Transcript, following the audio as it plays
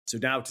So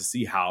now to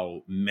see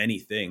how many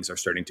things are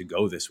starting to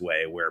go this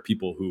way, where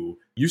people who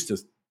used to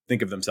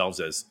think of themselves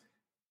as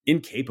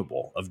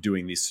incapable of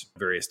doing these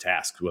various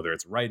tasks, whether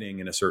it's writing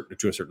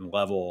to a certain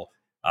level,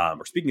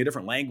 or speaking a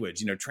different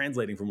language,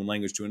 translating from one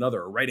language to another,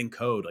 or writing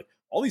code, like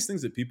all these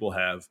things that people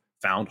have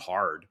found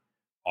hard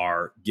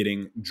are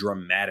getting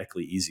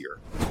dramatically easier.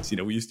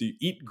 So, we used to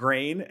eat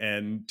grain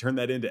and turn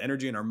that into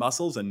energy in our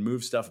muscles and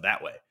move stuff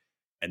that way.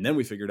 And then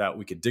we figured out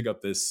we could dig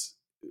up this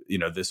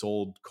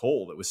old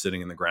coal that was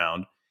sitting in the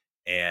ground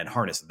and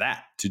harness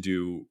that to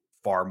do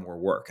far more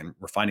work. And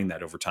we're finding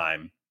that over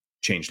time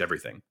changed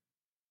everything.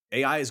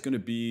 AI is going to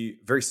be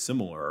very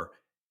similar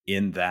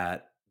in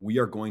that we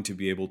are going to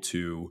be able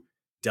to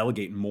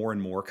delegate more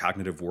and more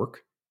cognitive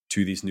work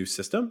to these new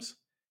systems.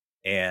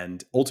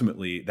 And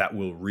ultimately, that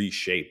will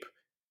reshape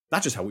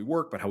not just how we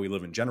work, but how we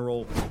live in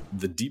general.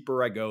 The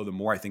deeper I go, the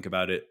more I think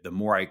about it, the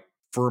more I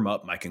firm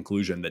up my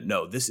conclusion that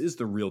no, this is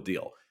the real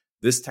deal.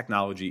 This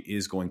technology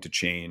is going to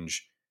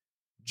change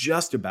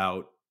just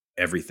about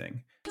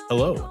everything.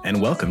 Hello,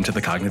 and welcome to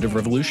The Cognitive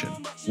Revolution,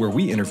 where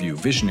we interview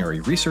visionary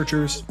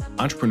researchers,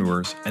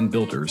 entrepreneurs, and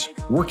builders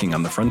working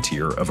on the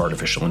frontier of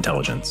artificial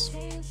intelligence.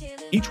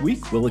 Each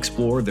week, we'll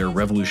explore their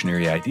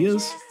revolutionary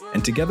ideas,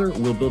 and together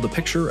we'll build a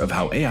picture of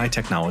how AI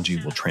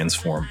technology will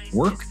transform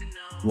work,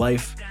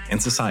 life,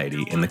 and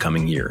society in the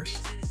coming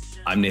years.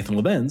 I'm Nathan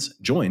Labenz,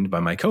 joined by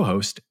my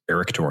co-host,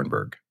 Erik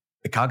Torenberg.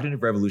 The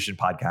Cognitive Revolution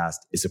podcast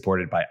is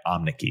supported by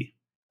Omniki.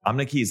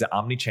 Omniki is an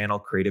omni-channel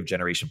creative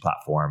generation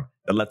platform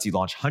that lets you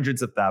launch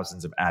hundreds of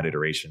thousands of ad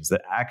iterations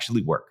that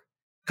actually work,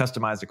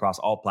 customized across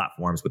all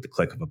platforms with the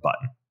click of a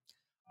button.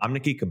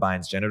 Omniki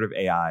combines generative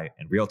AI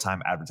and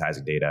real-time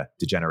advertising data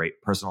to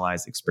generate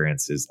personalized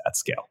experiences at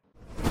scale.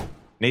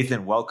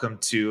 Nathan, welcome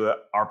to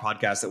our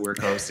podcast that we're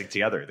co-hosting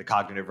together, The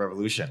Cognitive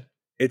Revolution.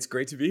 It's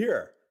great to be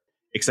here.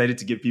 Excited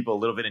to give people a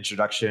little bit of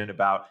introduction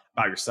about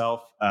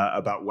yourself,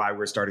 about why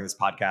we're starting this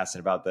podcast,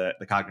 and about the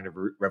Cognitive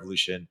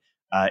Revolution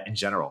in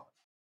general.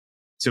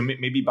 So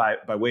maybe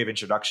by way of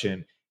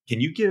introduction,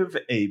 can you give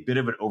a bit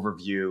of an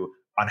overview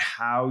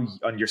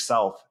on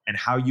yourself and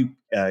how you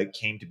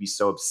came to be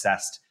so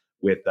obsessed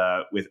with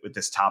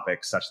this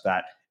topic, such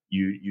that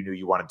you knew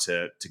you wanted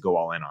to go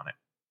all in on it?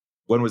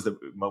 When was the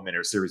moment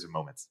or series of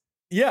moments?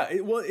 Yeah,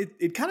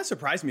 it kind of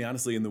surprised me,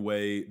 honestly, in the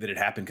way that it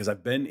happened, because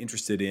I've been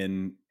interested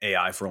in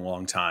AI for a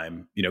long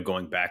time,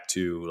 going back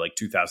to like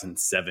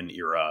 2007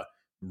 era,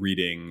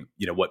 reading,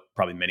 what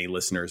probably many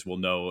listeners will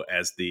know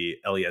as the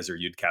Eliezer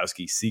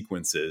Yudkowsky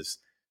sequences,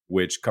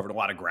 which covered a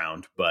lot of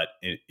ground, but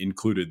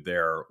included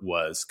there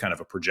was kind of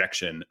a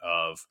projection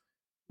of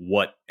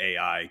what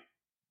AI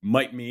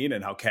might mean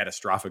and how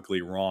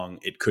catastrophically wrong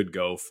it could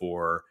go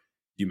for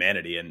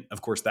humanity. And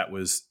of course, that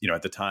was,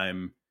 at the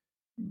time,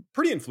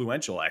 pretty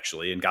influential,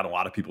 actually, and got a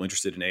lot of people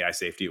interested in AI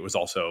safety. It was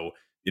also,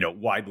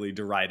 widely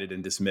derided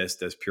and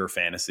dismissed as pure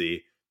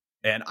fantasy.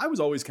 And I was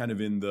always kind of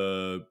in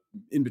the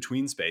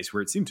in-between space,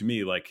 where it seemed to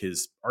me like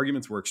his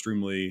arguments were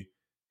extremely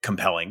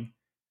compelling,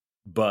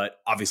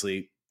 but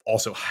obviously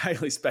also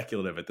highly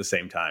speculative at the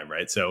same time,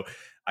 right? So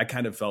I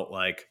kind of felt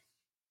like,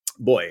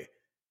 boy,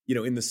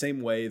 in the same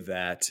way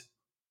that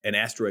an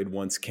asteroid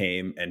once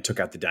came and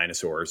took out the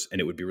dinosaurs, and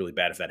it would be really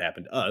bad if that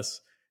happened to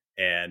us.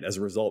 And as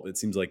a result, it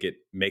seems like it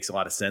makes a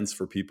lot of sense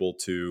for people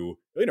to,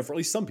 for at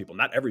least some people,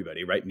 not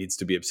everybody, right, needs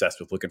to be obsessed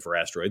with looking for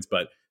asteroids.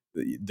 But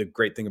the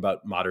great thing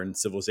about modern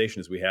civilization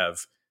is we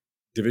have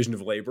division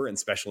of labor and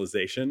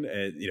specialization.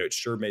 And, it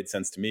sure made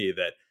sense to me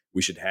that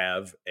we should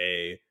have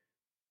a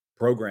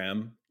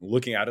program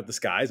looking out at the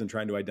skies and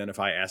trying to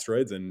identify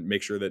asteroids and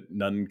make sure that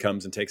none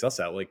comes and takes us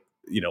out, like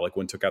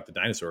one took out the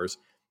dinosaurs.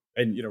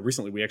 And,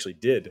 recently we actually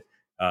did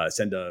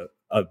send a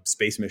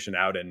space mission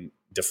out and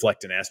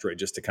deflect an asteroid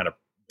just to kind of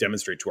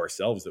demonstrate to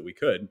ourselves that we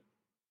could.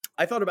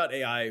 I thought about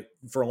AI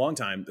for a long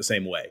time the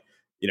same way.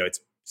 It's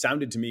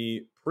sounded to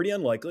me pretty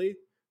unlikely,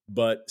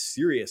 but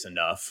serious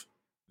enough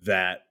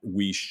that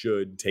we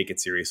should take it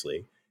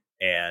seriously.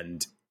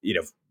 And,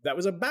 that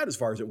was about as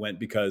far as it went,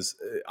 because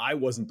I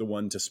wasn't the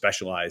one to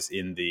specialize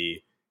in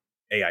the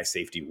AI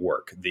safety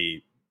work.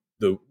 The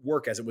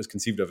work as it was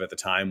conceived of at the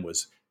time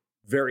was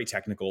very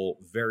technical,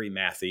 very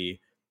mathy.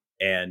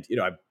 And,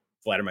 I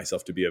flatter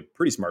myself to be a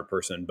pretty smart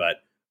person, but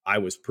I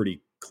was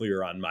pretty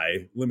clear on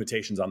my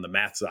limitations on the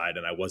math side,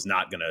 and I was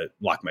not going to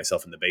lock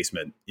myself in the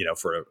basement,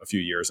 for a few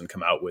years and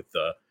come out with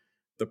the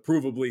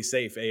provably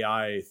safe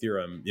AI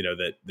theorem,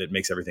 that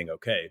makes everything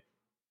okay.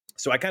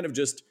 So I kind of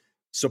just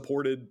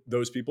supported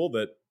those people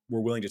that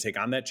were willing to take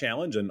on that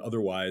challenge, and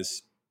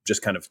otherwise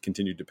just kind of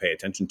continued to pay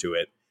attention to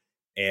it.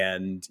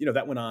 And,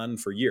 that went on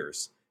for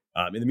years.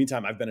 In the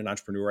meantime, I've been an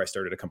entrepreneur. I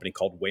started a company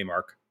called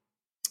Waymark,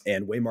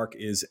 and Waymark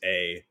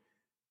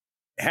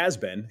has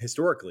been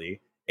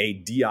historically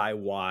a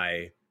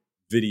DIY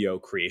video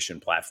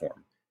creation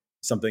platform,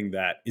 something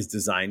that is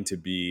designed to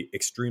be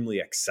extremely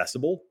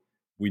accessible.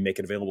 We make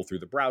it available through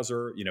the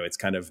browser. It's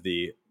kind of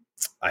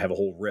I have a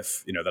whole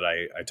riff, that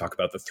I talk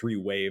about the three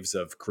waves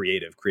of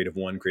creative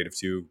 1, creative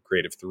 2,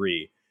 creative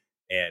 3.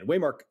 And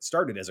Waymark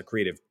started as a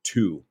creative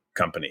 2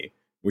 company,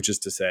 which is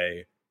to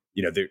say,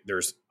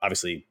 there's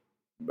obviously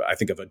I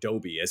think of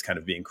Adobe as kind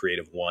of being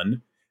creative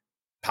one,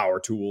 power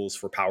tools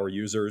for power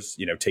users,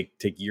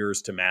 take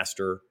years to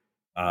master.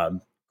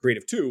 Um,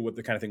 Creative two, what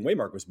the kind of thing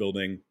Waymark was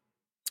building,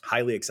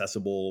 highly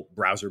accessible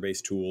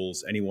browser-based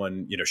tools.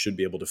 Anyone, should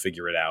be able to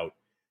figure it out.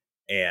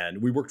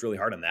 And we worked really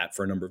hard on that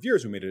for a number of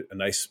years. We made a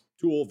nice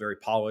tool, very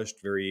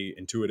polished, very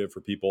intuitive for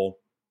people.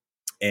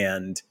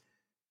 And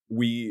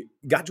we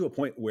got to a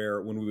point where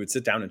when we would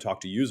sit down and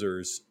talk to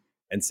users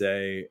and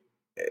say,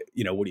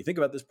 what do you think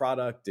about this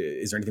product?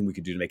 Is there anything we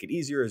could do to make it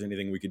easier? Is there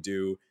anything we could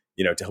do,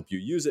 to help you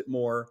use it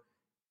more?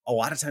 A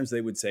lot of times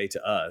they would say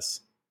to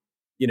us,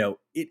 it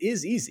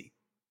is easy.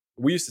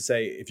 We used to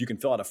say, if you can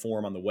fill out a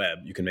form on the web,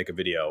 you can make a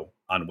video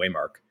on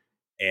Waymark.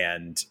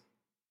 And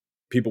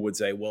people would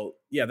say, well,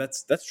 yeah,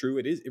 that's true.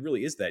 It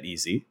really is that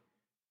easy.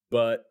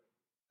 But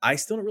I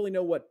still don't really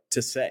know what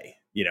to say,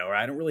 or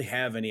I don't really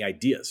have any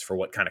ideas for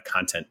what kind of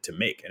content to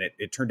make. And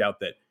it turned out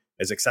that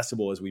as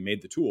accessible as we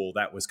made the tool,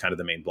 that was kind of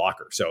the main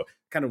blocker. So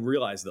kind of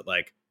realized that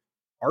like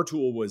our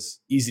tool was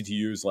easy to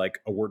use, like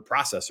a word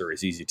processor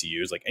is easy to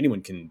use. Like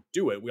anyone can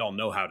do it. We all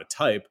know how to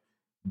type,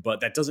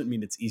 but that doesn't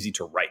mean it's easy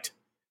to write.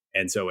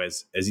 And so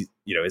as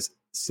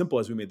simple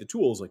as we made the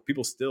tools, like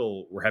people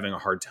still were having a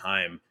hard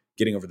time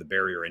getting over the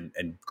barrier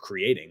and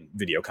creating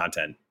video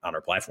content on our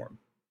platform.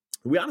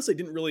 We honestly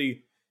didn't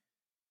really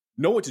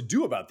know what to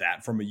do about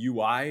that from a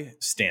UI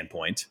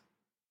standpoint.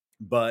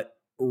 But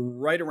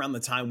right around the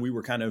time we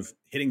were kind of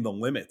hitting the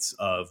limits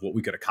of what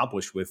we could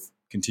accomplish with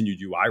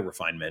continued UI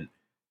refinement,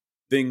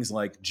 things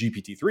like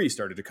GPT-3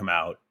 started to come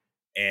out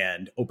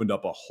and opened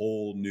up a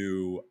whole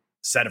new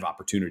set of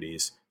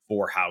opportunities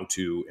for how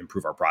to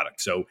improve our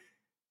product. So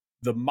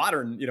the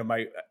modern,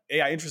 my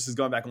AI interest has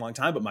gone back a long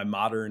time, but my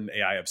modern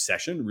AI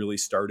obsession really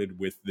started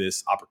with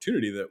this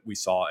opportunity that we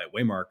saw at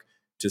Waymark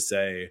to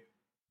say,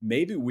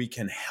 maybe we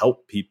can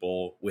help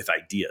people with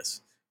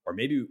ideas, or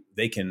maybe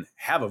they can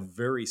have a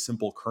very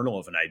simple kernel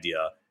of an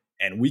idea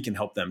and we can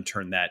help them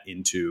turn that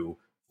into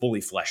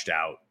fully fleshed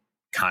out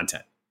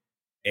content.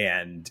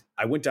 And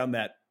I went down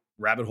that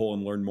rabbit hole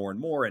and learned more and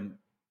more. And,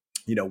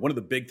 one of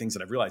the big things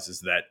that I've realized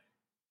is that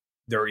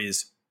there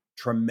is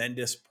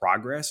tremendous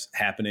progress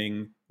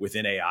happening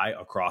within AI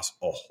across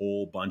a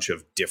whole bunch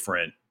of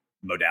different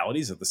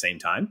modalities at the same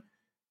time.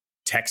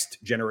 Text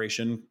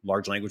generation,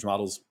 large language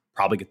models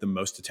probably get the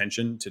most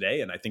attention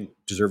today, and I think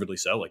deservedly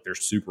so. Like they're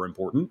super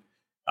important.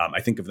 I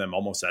think of them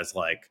almost as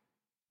like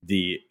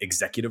the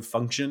executive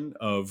function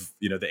of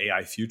the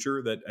AI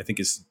future that I think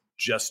is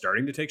just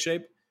starting to take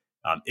shape.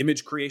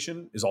 Image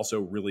creation is also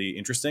really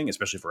interesting,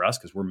 especially for us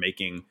because we're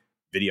making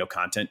video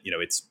content.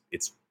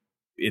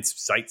 It's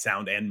sight,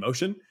 sound, and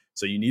motion.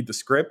 So you need the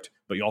script,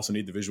 but you also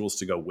need the visuals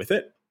to go with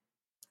it.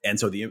 And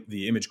so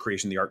the image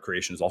creation, the art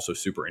creation is also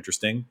super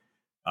interesting.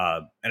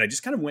 And I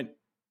just kind of went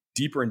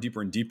deeper and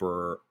deeper and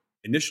deeper,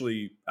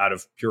 initially out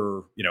of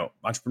pure,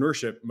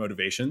 entrepreneurship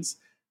motivations,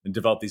 and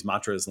developed these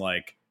mantras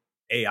like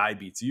AI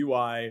beats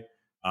UI.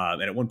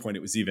 And at one point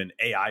it was even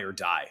AI or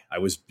die. I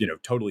was,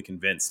 totally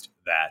convinced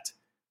that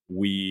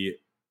we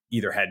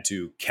either had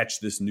to catch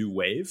this new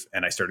wave.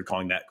 And I started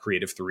calling that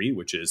Creative 3,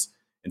 which is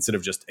instead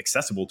of just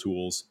accessible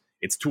tools,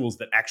 it's tools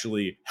that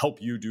actually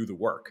help you do the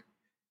work.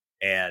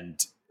 And,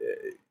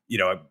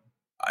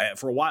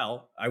 for a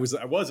while, I was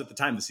at the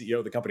time the CEO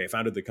of the company. I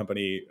founded the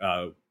company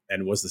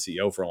and was the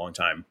CEO for a long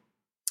time.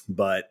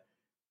 But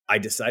I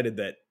decided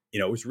that,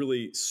 it was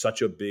really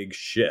such a big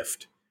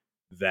shift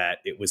that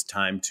it was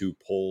time to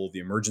pull the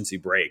emergency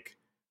brake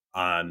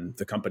on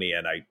the company.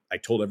 And I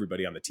told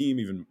everybody on the team,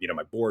 even,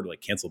 my board,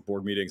 like canceled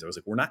board meetings. I was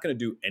like, we're not going to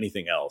do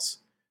anything else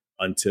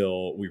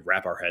until we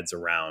wrap our heads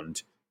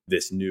around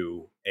this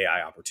new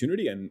AI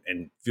opportunity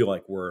and feel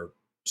like we're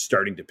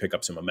starting to pick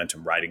up some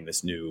momentum riding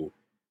this new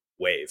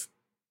wave.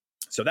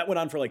 So that went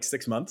on for like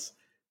 6 months.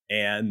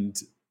 And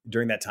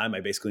during that time,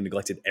 I basically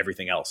neglected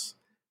everything else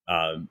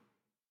and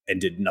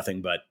did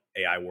nothing but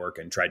AI work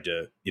and tried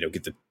to,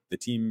 get the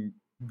team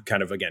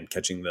kind of, again,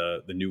 catching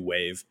the new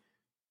wave.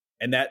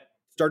 And that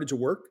started to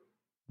work.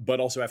 But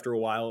also after a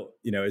while,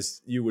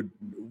 as you would,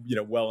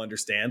 well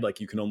understand, like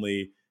you can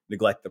only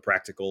neglect the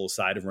practical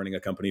side of running a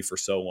company for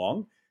so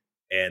long.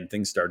 And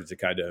things started to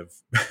kind of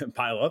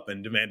pile up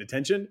and demand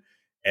attention.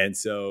 And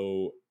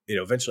so,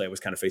 eventually I was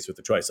kind of faced with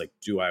the choice, like,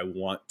 do I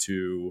want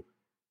to,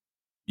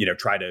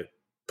 try to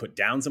put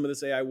down some of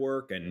this AI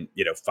work and,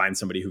 find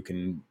somebody who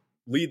can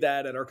lead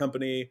that at our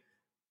company?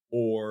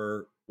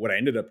 Or what I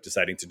ended up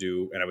deciding to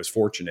do, and I was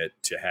fortunate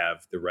to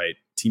have the right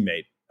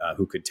teammate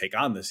who could take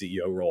on the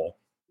CEO role,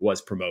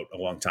 was promote a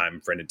longtime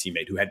friend and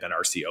teammate who had been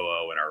our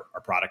COO and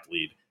our product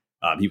lead.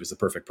 He was the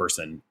perfect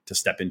person to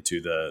step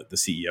into the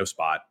CEO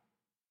spot.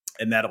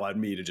 And that allowed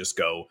me to just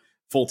go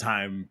full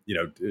time,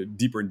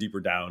 deeper and deeper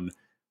down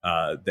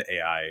the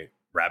AI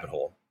rabbit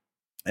hole.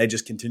 I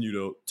just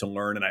continue to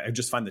learn, and I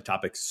just find the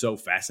topic so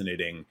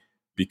fascinating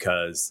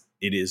because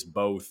it is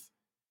both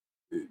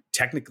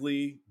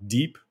technically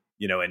deep,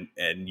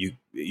 and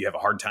you have a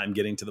hard time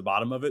getting to the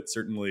bottom of it.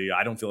 Certainly,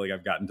 I don't feel like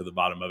I've gotten to the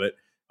bottom of it.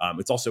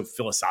 It's also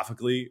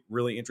philosophically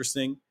really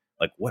interesting.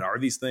 Like, what are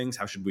these things?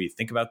 How should we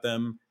think about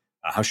them?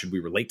 How should we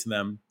relate to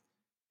them?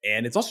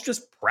 And it's also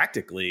just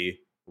practically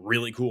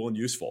really cool and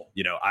useful.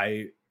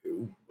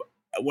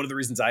 One of the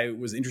reasons I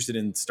was interested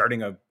in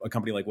starting a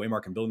company like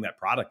Waymark and building that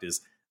product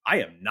is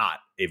I am not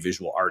a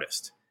visual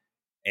artist.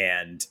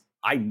 And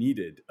I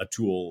needed a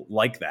tool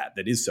like that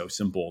is so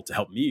simple to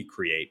help me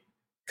create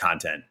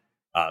content.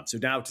 So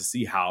now to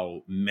see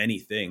how many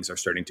things are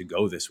starting to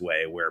go this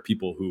way, where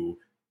people who,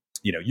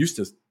 used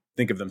to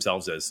think of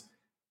themselves as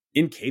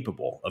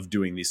incapable of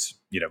doing these,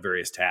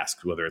 various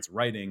tasks, whether it's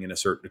writing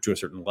to a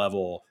certain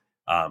level,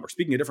 or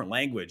speaking a different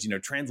language,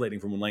 translating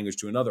from one language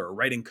to another, or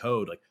writing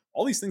code, like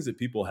all these things that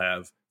people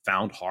have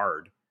found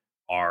hard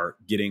are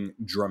getting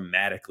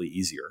dramatically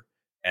easier.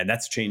 And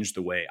that's changed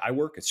the way I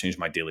work. It's changed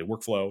my daily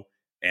workflow.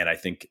 And I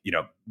think,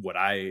 what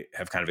I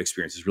have kind of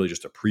experienced is really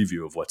just a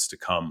preview of what's to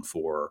come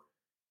for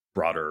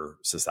broader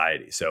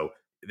society. So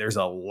there's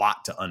a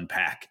lot to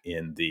unpack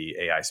in the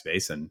AI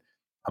space, and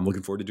I'm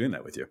looking forward to doing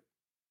that with you.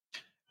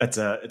 It's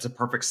a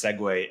perfect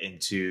segue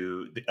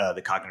into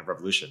the cognitive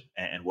revolution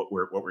and what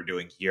we're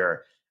doing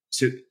here.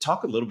 So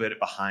talk a little bit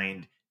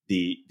behind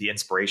the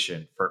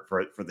inspiration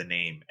for the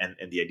name and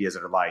the ideas that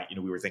underlie.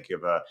 We were thinking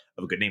of a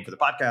good name for the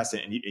podcast,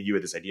 and you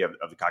had this idea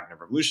of the cognitive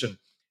revolution.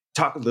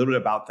 Talk a little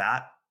bit about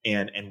that,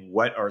 and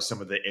what are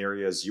some of the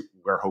areas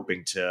we're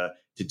hoping to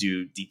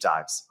do deep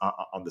dives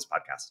on this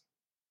podcast.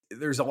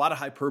 There's a lot of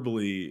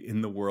hyperbole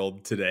in the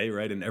world today,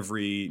 right? And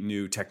every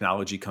new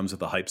technology comes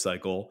with a hype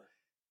cycle.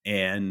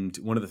 And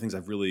one of the things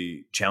I've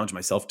really challenged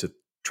myself to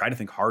try to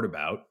think hard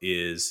about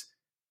is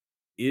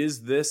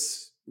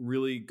this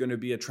really going to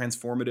be a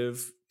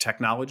transformative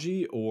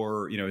technology,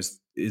 or,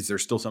 is there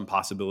still some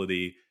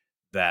possibility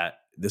that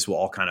this will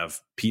all kind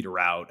of peter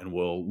out and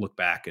we'll look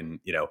back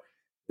and,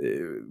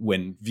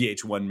 when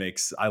VH1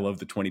 makes I Love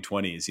the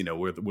 2020s,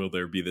 will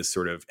there be this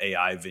sort of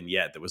AI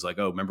vignette that was like,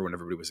 oh, remember when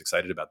everybody was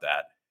excited about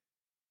that?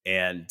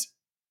 And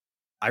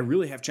I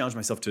really have challenged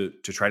myself to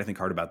try to think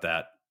hard about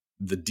that.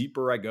 The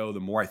deeper I go, the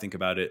more I think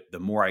about it, the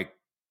more I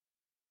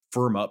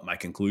firm up my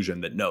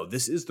conclusion that no,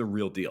 this is the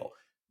real deal.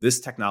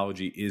 This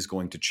technology is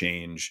going to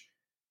change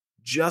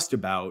just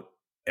about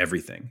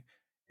everything.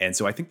 And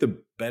so I think the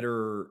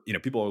better,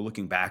 people are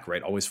looking back,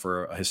 right, always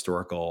for a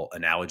historical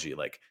analogy.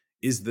 Like,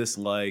 is this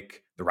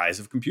like the rise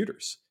of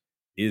computers?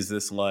 Is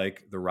this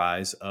like the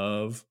rise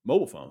of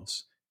mobile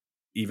phones?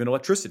 Even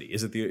electricity?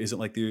 Is it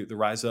like the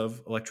rise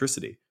of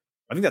electricity?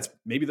 I think that's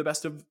maybe the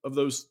best of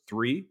those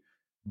three,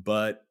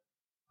 but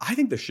I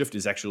think the shift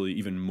is actually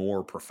even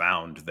more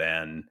profound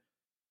than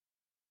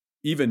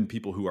even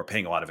people who are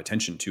paying a lot of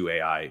attention to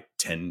AI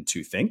tend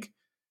to think.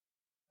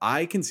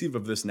 I conceive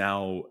of this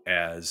now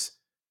as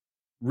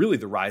really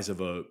the rise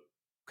of a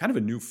kind of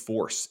a new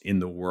force in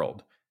the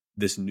world.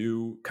 This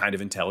new kind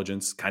of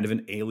intelligence, kind of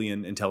an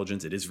alien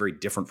intelligence. It is very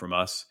different from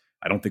us.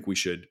 I don't think we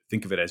should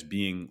think of it as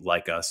being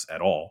like us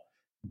at all,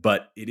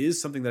 but it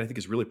is something that I think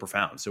is really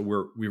profound. So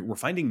we're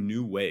finding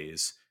new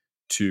ways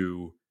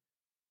to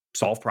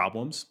solve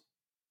problems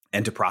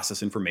and to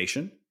process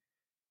information.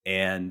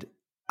 And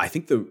I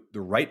think the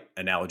right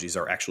analogies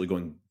are actually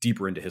going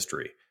deeper into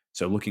history.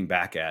 So looking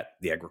back at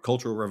the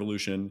agricultural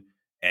revolution,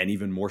 and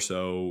even more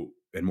so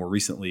and more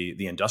recently,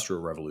 the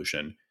industrial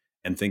revolution,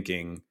 and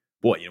thinking,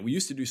 boy, we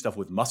used to do stuff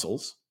with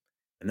muscles,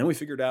 and then we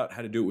figured out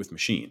how to do it with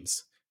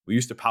machines. We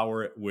used to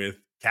power it with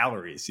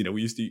calories.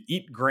 We used to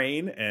eat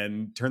grain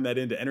and turn that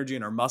into energy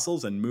in our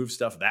muscles and move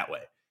stuff that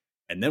way.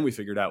 And then we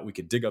figured out we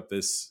could dig up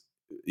this,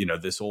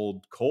 this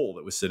old coal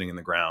that was sitting in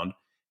the ground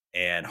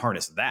and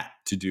harness that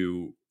to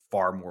do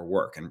far more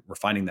work. And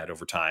refining that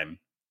over time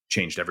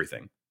changed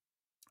everything.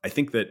 I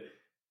think that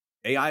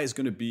AI is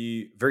going to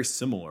be very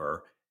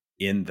similar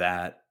in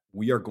that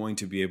we are going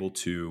to be able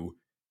to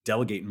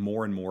delegate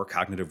more and more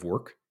cognitive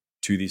work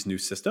to these new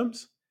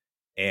systems.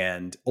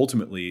 And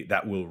ultimately,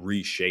 that will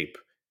reshape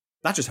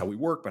not just how we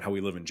work, but how we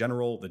live in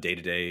general, the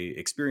day-to-day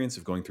experience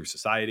of going through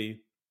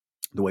society,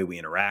 the way we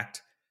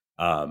interact.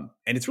 And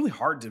it's really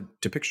hard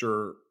to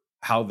picture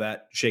how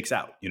that shakes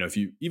out. If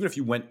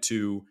you went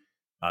to,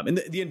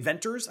 and the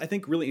inventors, I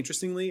think really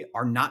interestingly,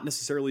 are not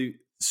necessarily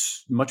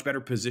much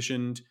better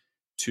positioned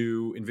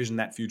to envision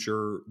that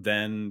future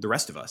than the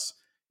rest of us.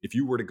 If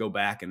you were to go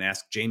back and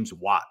ask James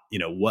Watt,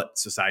 what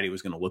society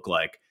was going to look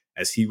like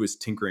as he was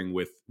tinkering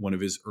with one of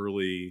his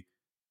early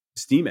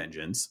steam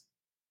engines,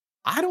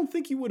 I don't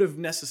think he would have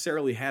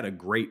necessarily had a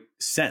great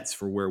sense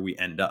for where we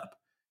end up.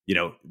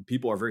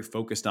 People are very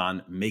focused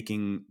on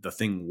making the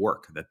thing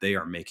work that they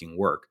are making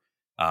work.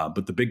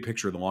 But the big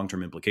picture, the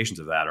long-term implications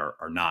of that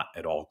are not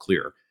at all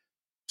clear.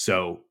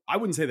 So I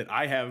wouldn't say that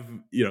I have,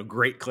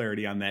 great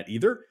clarity on that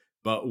either.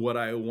 But what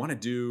I want to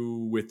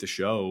do with the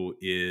show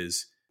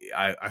is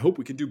I hope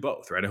we can do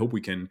both, right? I hope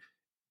we can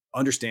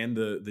understand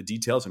the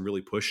details and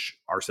really push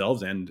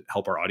ourselves and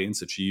help our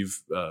audience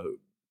achieve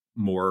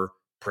more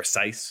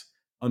precise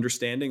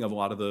understanding of a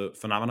lot of the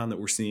phenomenon that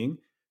we're seeing.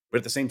 But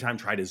at the same time,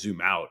 try to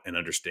zoom out and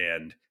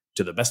understand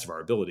to the best of our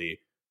ability,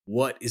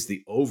 what is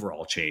the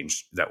overall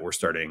change that we're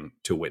starting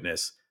to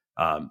witness.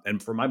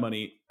 And for my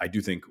money, I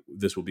do think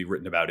this will be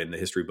written about in the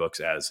history books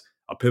as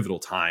a pivotal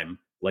time,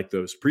 like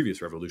those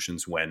previous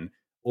revolutions, when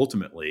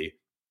ultimately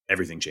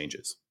everything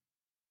changes.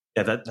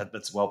 Yeah,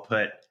 that's well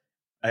put.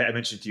 I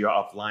mentioned to you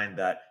offline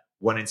that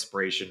one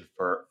inspiration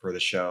for the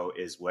show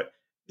is what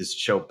this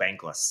show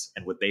Bankless,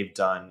 and what they've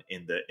done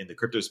in the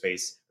crypto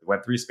space, the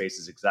Web3 space,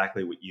 is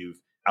exactly what you've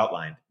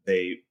outlined.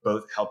 They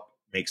both help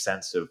make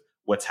sense of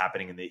what's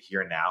happening in the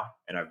here and now,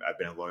 and I've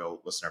been a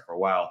loyal listener for a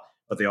while.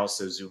 But they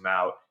also zoom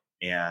out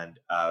and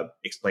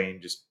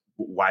explain just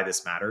why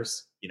this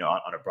matters.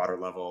 On a broader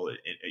level,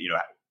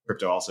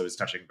 crypto also is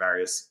touching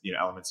various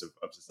elements of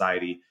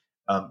society,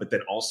 but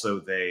then also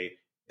they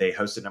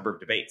host a number of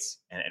debates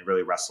and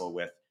really wrestle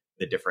with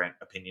the different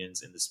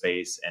opinions in the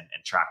space and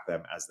track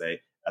them as they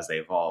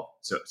evolve.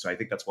 So I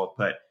think that's well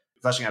put.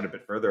 Fleshing out a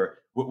bit further,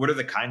 what are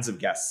the kinds of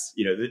guests?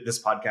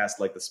 This podcast,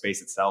 like the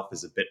space itself,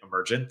 is a bit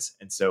emergent,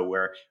 and so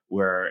we're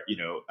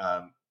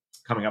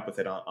coming up with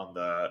it on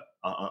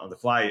the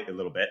fly a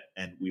little bit,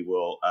 and we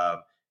will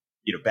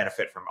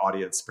benefit from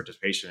audience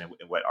participation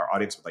and what our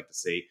audience would like to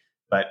see.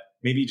 But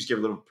maybe just give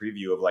a little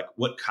preview of like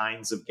what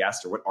kinds of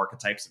guests or what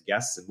archetypes of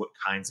guests and what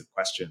kinds of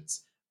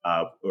questions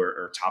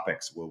or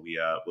topics will we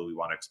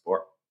want to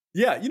explore?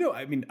 Yeah,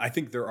 I mean, I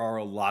think there are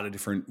a lot of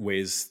different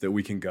ways that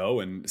we can go,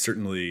 and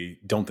certainly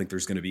don't think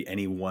there's going to be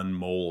any one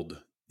mold,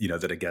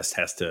 that a guest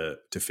has to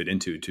fit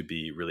into to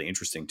be really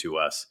interesting to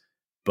us.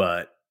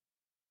 But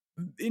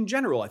in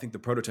general, I think the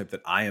prototype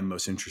that I am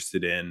most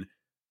interested in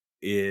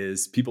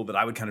is people that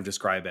I would kind of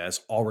describe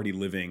as already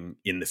living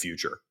in the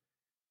future.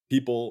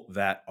 People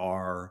that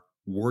are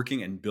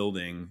working and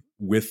building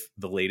with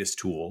the latest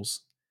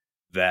tools,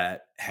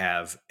 that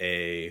have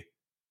a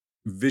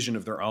vision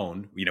of their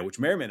own, which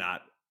may or may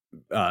not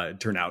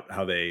turn out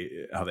how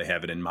they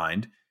have it in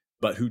mind,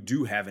 but who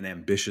do have an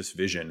ambitious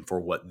vision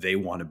for what they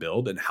want to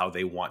build and how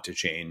they want to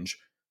change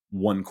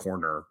one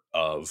corner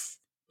of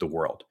the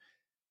world.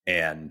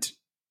 And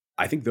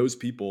I think those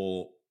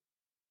people,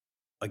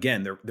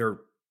 again, they're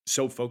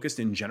so focused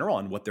in general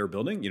on what they're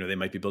building. They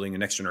might be building a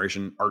next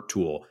generation art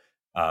tool.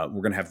 We're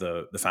going to have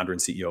the founder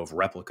and CEO of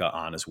Replica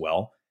on as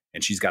well,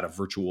 and she's got a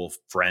virtual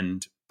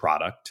friend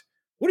product.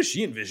 What does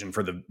she envision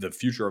for the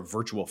future of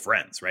virtual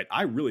friends? Right?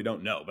 I really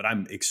don't know, but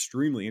I'm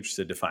extremely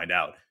interested to find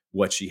out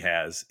what she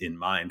has in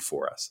mind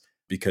for us,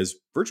 because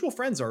virtual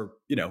friends are,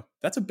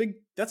 that's a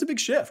big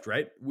shift,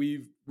 right?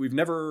 We've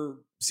never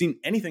seen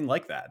anything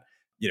like that.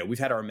 We've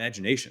had our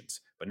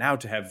imaginations, but now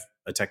to have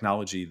a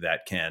technology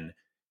that can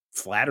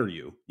flatter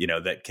you,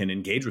 that can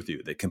engage with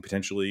you, that can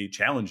potentially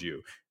challenge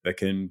you, that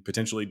can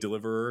potentially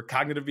deliver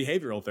cognitive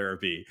behavioral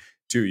therapy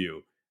to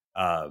you,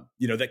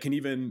 that can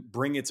even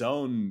bring its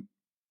own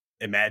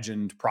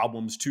imagined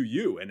problems to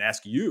you and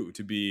ask you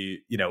to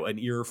be, an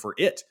ear for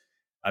it.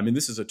 I mean,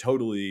 this is a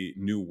totally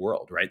new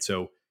world, right?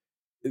 So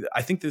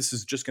I think this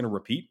is just going to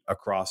repeat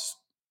across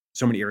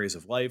so many areas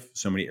of life,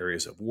 so many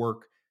areas of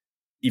work,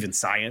 even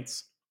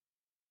science.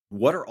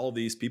 What are all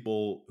these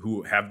people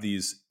who have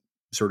these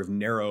sort of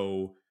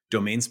narrow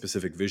domain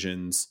specific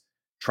visions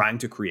trying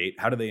to create?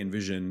 How do they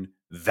envision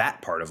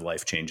that part of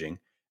life changing?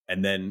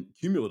 And then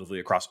cumulatively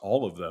across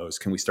all of those,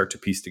 can we start to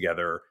piece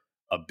together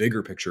a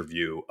bigger picture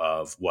view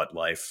of what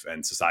life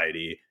and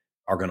society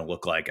are going to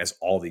look like as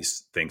all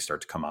these things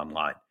start to come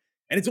online?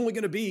 And it's only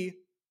going to be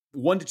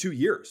 1 to 2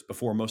 years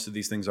before most of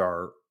these things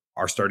are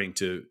starting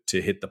to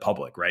hit the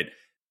public, right?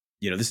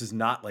 This is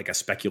not like a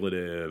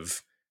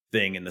speculative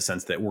thing in the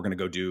sense that we're going to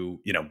go do,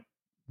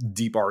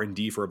 deep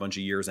R&D for a bunch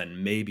of years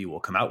and maybe we'll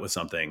come out with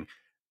something.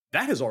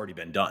 That has already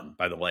been done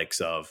by the likes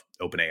of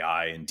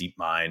OpenAI and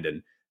DeepMind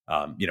and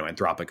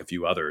Anthropic, a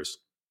few others.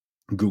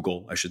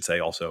 Google, I should say,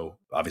 also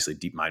obviously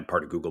DeepMind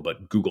part of Google,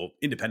 but Google,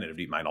 independent of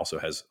DeepMind, also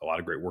has a lot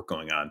of great work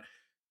going on.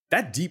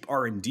 That deep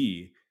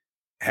R&D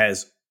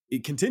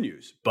it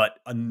continues, but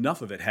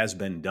enough of it has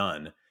been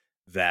done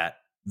that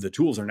the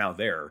tools are now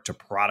there to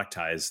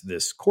productize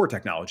this core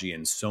technology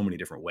in so many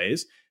different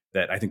ways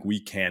that I think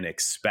we can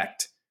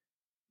expect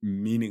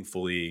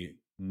meaningfully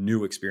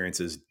new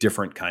experiences,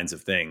 different kinds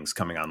of things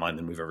coming online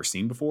than we've ever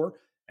seen before.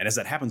 And as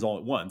that happens all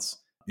at once,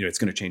 it's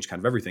going to change kind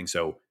of everything.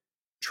 So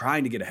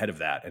trying to get ahead of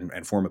that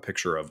and form a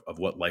picture of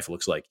what life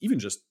looks like, even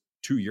just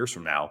 2 years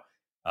from now,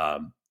 I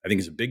think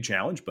is a big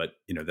challenge, but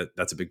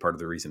that's a big part of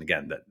the reason,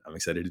 again, that I'm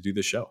excited to do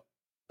this show.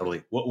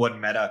 Totally.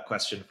 One meta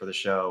question for the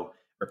show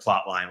or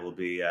plot line will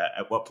be: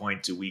 at what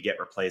point do we get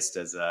replaced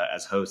as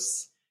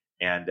hosts?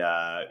 And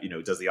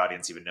does the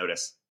audience even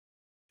notice?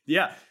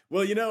 Yeah.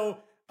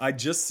 Well, I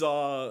just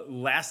saw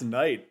last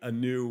night a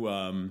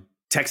new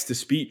text to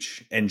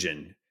speech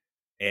engine,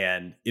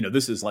 and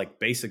this is like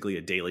basically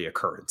a daily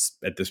occurrence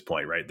at this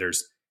point, right?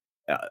 There's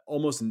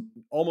almost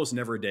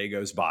never a day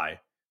goes by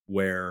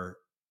where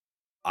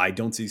I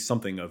don't see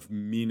something of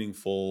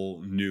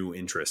meaningful new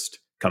interest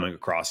coming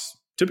across.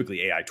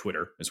 Typically AI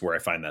Twitter is where I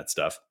find that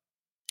stuff.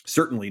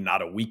 Certainly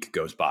not a week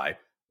goes by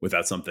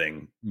without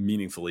something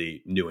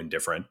meaningfully new and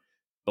different.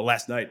 But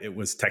last night it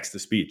was text to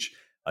speech,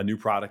 a new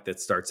product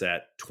that starts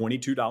at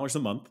 $22 a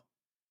month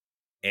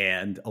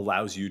and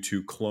allows you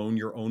to clone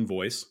your own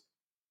voice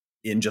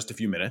in just a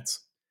few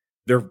minutes.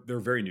 They're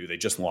very new. They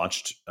just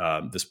launched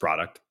this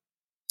product,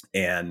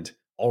 and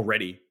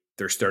already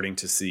they're starting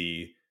to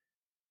see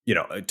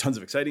tons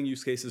of exciting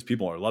use cases.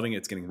 People are loving it.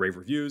 It's getting rave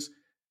reviews.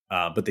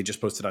 But they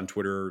just posted on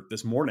Twitter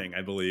this morning,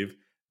 I believe,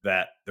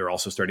 that they're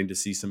also starting to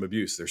see some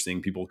abuse. They're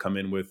seeing people come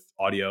in with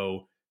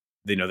audio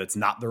they know that's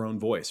not their own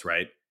voice,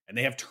 right? And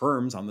they have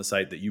terms on the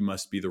site that you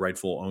must be the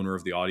rightful owner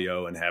of the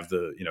audio and have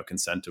the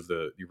consent of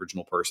the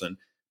original person.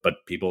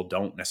 But people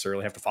don't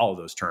necessarily have to follow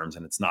those terms,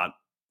 and it's not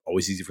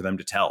always easy for them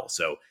to tell.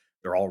 So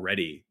they're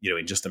already,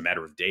 in just a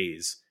matter of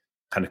days,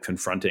 kind of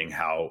confronting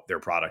how their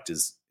product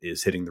is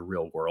hitting the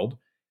real world.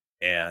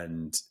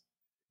 And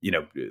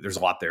there's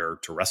a lot there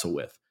to wrestle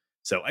with.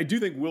 So I do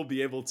think we'll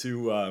be able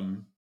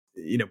to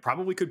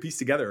probably could piece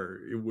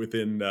together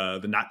within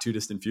the not too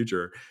distant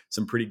future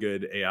some pretty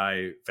good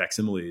AI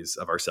facsimiles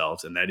of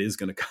ourselves, and that is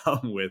going to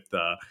come with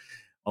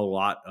a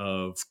lot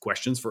of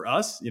questions for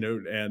us,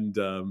 and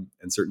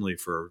certainly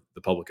for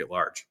the public at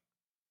large.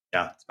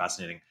 Yeah, it's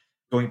fascinating.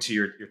 Going to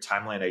your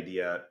timeline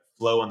idea,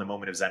 Flow on the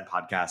Moment of Zen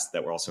podcast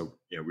that we're also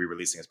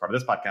re-releasing as part of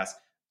this podcast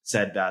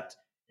said that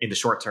in the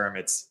short term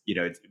it's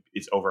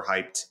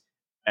overhyped,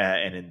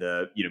 and in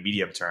the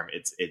medium term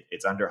it's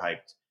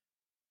underhyped.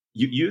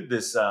 You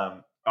this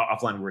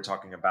offline we were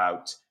talking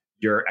about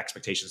your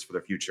expectations for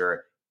the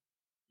future,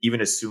 even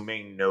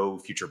assuming no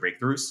future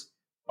breakthroughs,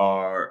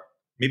 are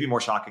maybe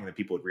more shocking than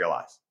people would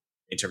realize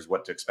in terms of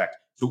what to expect.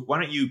 So why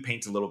don't you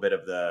paint a little bit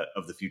of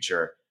the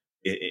future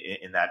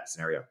in that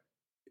scenario?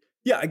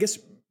 Yeah, I guess,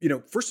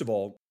 first of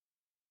all,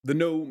 the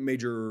no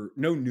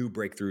new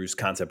breakthroughs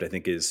concept, I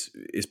think is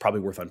probably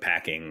worth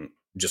unpacking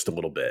just a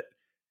little bit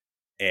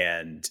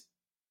and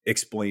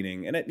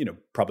explaining. And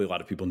probably a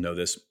lot of people know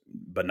this,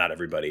 but not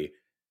everybody.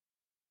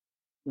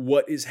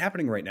 What is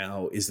happening right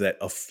now is that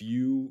a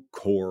few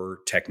core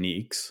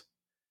techniques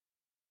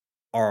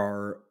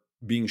are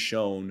being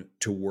shown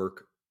to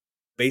work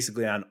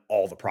basically on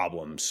all the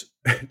problems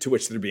to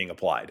which they're being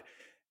applied.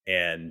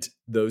 And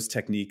those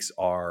techniques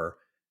are,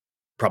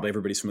 probably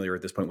everybody's familiar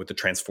at this point with the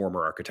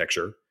transformer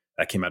architecture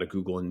that came out of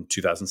Google in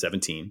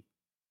 2017.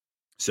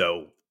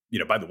 So,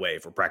 by the way,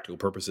 for practical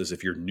purposes,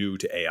 if you're new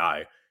to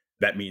AI,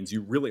 that means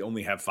you really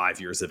only have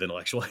 5 years of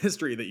intellectual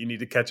history that you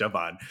need to catch up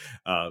on.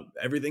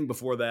 Everything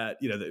before that,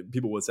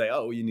 people would say,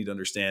 oh, you need to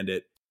understand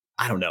it.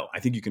 I don't know. I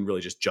think you can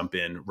really just jump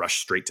in, rush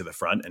straight to the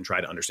front, and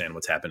try to understand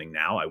what's happening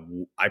now.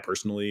 I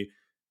personally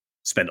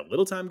spend a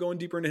little time going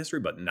deeper into history,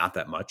 but not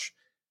that much.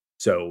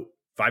 So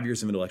 5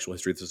 years of intellectual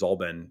history, this has all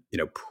been,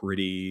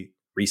 pretty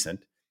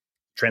recent.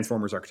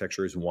 Transformers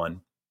architecture is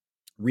one.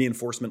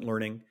 Reinforcement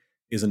learning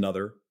is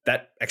another.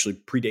 That actually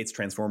predates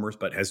Transformers,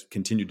 but has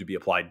continued to be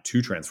applied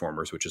to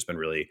Transformers, which has been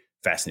really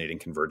fascinating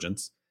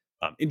convergence.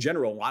 In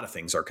general, a lot of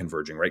things are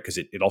converging, right? Because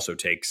it also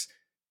takes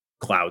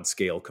cloud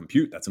scale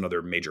compute. That's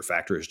another major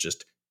factor, is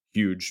just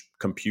huge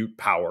compute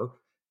power.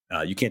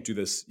 You can't do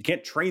this. You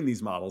can't train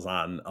these models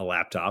on a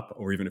laptop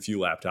or even a few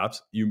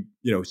laptops.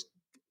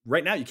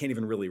 Right now you can't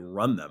even really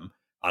run them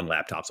on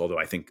laptops, although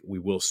I think we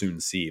will soon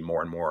see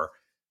more and more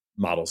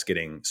models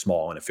getting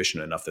small and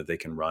efficient enough that they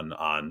can run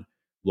on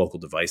local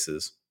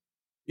devices.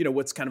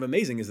 What's kind of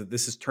amazing is that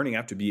this is turning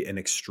out to be an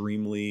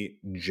extremely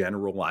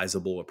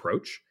generalizable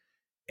approach,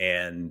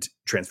 and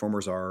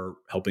transformers are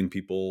helping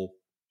people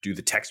do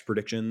the text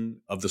prediction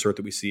of the sort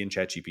that we see in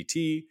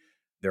ChatGPT.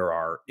 There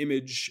are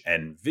image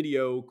and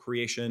video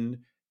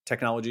creation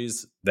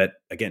technologies that,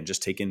 again,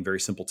 just take in very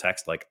simple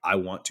text, like I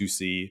want to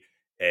see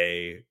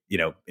a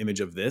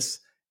image of this,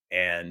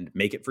 and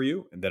make it for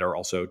you, and that are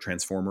also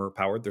transformer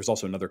powered. There's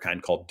also another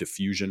kind called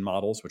diffusion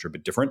models, which are a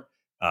bit different,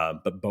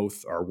 but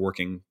both are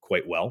working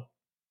quite well.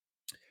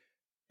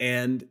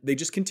 And they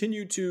just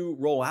continue to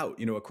roll out,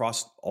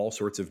 across all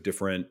sorts of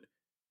different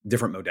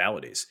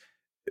modalities.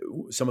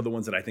 Some of the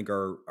ones that I think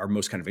are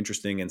most kind of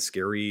interesting and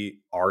scary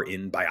are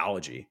in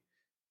biology.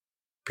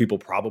 People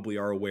probably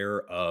are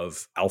aware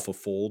of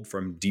AlphaFold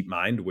from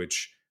DeepMind,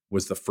 which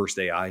was the first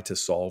AI to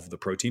solve the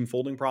protein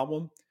folding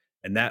problem.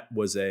 And that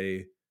was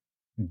a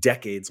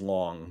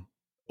decades-long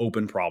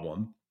open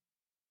problem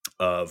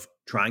of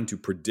trying to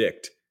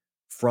predict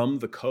from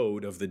the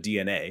code of the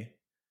DNA,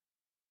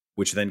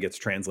 which then gets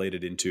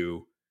translated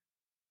into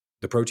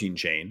the protein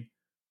chain,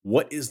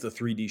 what is the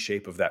 3D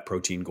shape of that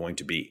protein going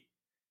to be?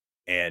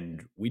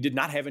 And we did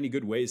not have any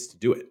good ways to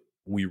do it.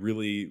 We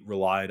really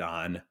relied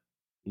on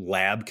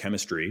lab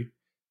chemistry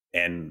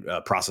and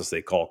a process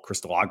they call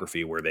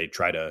crystallography, where they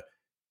try to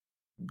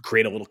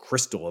create a little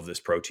crystal of this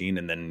protein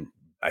and then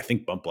I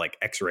think bump like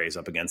X-rays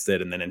up against it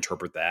and then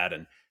interpret that.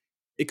 And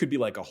it could be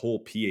like a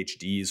whole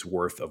PhD's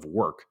worth of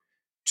work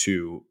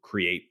to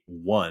create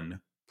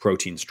one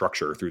protein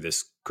structure through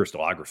this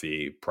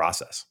crystallography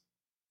process.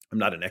 I'm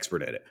not an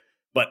expert at it,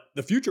 but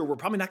the future, we're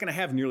probably not going to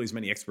have nearly as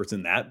many experts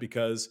in that,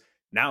 because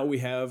now we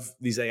have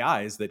these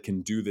AIs that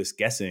can do this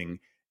guessing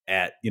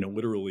at,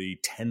 literally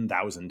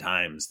 10,000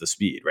 times the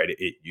speed, right?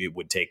 It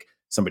would take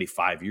somebody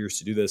 5 years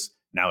to do this.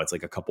 Now it's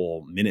like a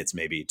couple minutes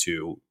maybe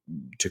to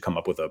come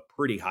up with a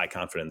pretty high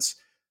confidence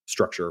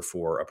structure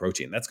for a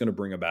protein. That's going to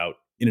bring about,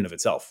 in and of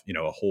itself,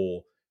 a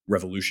whole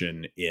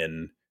revolution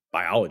in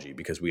biology,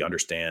 because we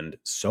understand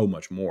so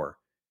much more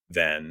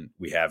than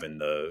we have in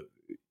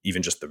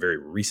even just the very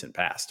recent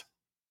past.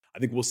 I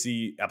think we'll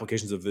see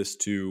applications of this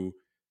to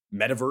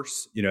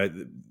metaverse.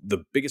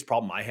 The biggest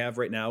problem I have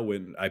right now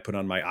when I put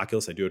on my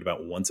Oculus, I do it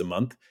about once a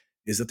month,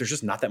 is that there's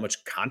just not that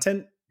much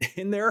content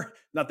in there.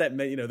 Not that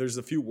many, there's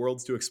a few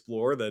worlds to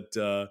explore that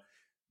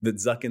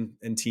Zuck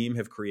and team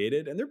have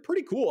created, and they're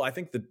pretty cool. I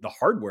think that the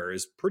hardware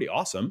is pretty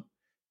awesome,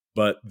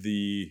 but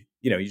you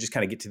just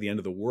kind of get to the end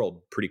of the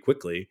world pretty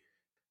quickly.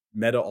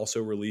 Meta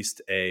also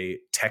released a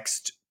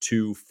text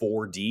to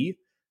 4D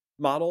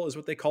model, is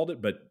what they called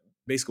it. But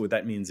basically, what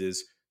that means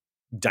is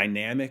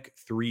dynamic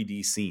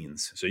 3D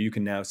scenes. So you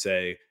can now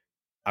say,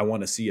 I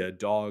want to see a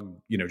dog,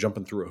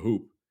 jumping through a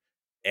hoop.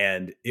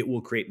 And it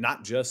will create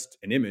not just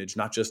an image,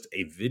 not just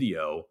a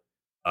video,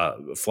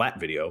 a flat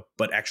video,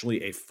 but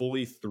actually a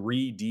fully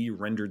 3D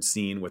rendered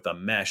scene with a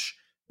mesh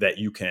that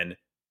you can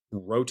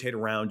rotate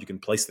around. You can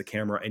place the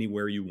camera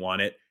anywhere you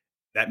want it.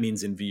 That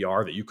means in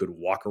VR that you could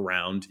walk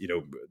around,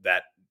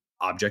 that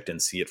object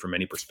and see it from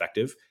any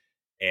perspective.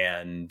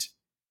 And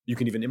you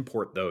can even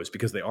import those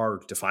because they are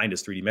defined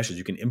as 3D meshes.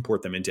 You can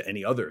import them into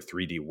any other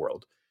 3D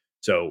world.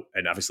 So,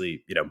 and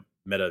obviously,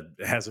 Meta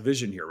has a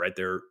vision here, right?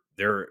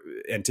 They're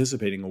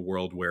anticipating a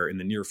world where in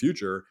the near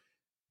future,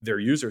 their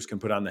users can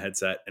put on the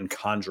headset and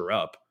conjure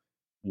up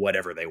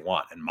whatever they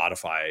want and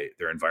modify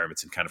their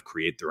environments and kind of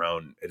create their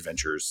own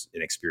adventures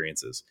and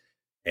experiences.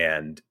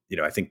 And,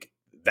 I think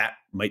that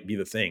might be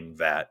the thing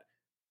that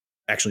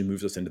actually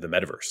moves us into the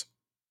metaverse.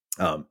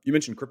 You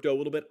mentioned crypto a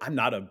little bit. I'm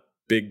not a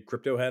big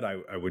crypto head.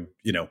 I would,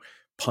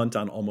 punt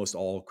on almost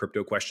all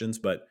crypto questions.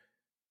 But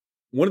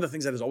one of the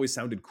things that has always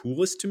sounded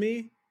coolest to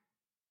me,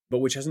 but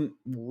which hasn't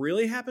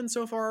really happened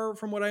so far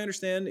from what I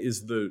understand,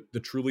 is the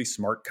truly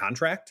smart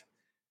contract.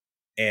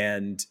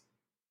 And,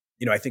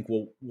 I think,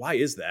 well, why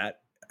is that?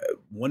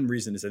 One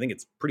reason is I think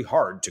it's pretty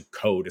hard to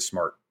code a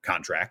smart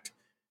contract.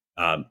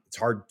 It's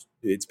hard.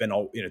 It's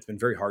been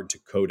very hard to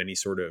code any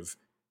sort of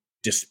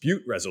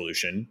dispute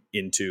resolution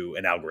into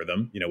an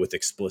algorithm, with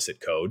explicit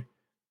code.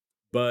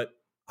 But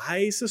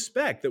I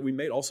suspect that we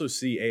may also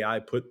see AI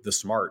put the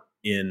smart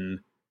in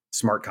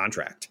smart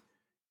contract.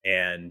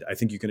 And I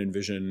think you can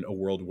envision a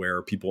world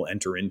where people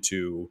enter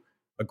into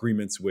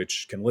agreements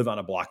which can live on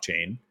a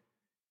blockchain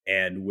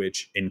and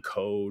which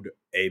encode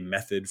a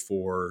method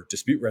for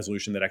dispute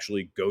resolution that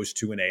actually goes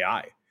to an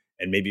AI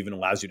and maybe even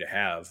allows you to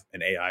have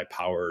an AI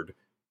powered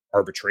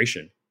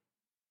arbitration.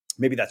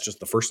 Maybe that's just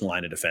the first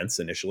line of defense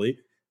initially,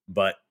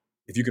 but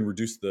if you can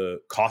reduce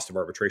the cost of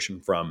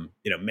arbitration from,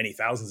 many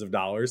thousands of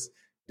dollars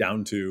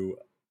down to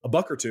a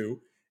buck or two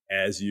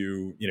as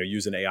you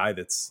use an AI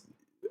that's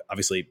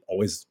obviously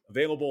always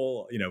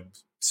available,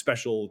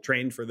 special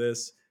trained for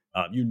this.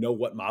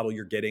 What model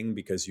you're getting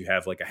because you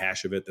have like a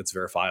hash of it that's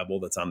verifiable,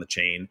 that's on the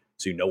chain.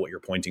 So you know what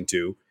you're pointing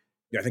to.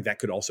 I think that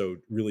could also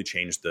really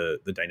change the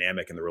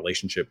dynamic and the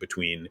relationship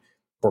between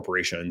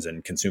corporations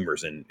and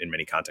consumers in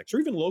many contexts, or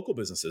even local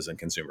businesses and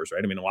consumers,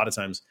 right? I mean, a lot of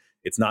times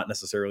it's not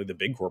necessarily the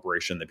big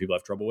corporation that people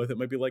have trouble with. It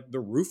might be like the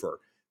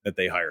roofer that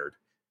they hired.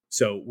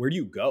 So where do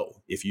you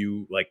go if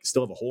you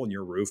still have a hole in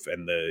your roof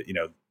and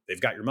they've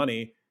got your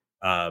money?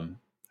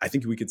 I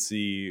think we could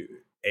see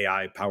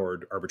AI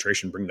powered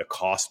arbitration bring the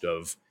cost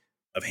of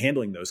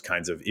handling those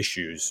kinds of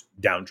issues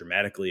down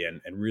dramatically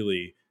and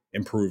really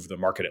improve the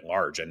market at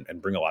large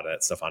and bring a lot of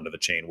that stuff onto the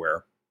chain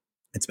where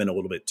it's been a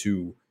little bit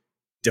too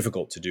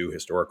difficult to do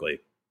historically.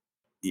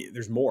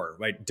 There's more,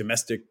 right?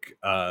 Domestic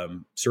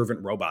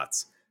servant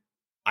robots.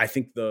 I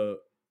think the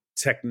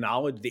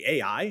technology, the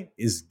AI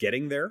is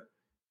getting there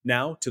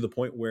now to the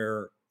point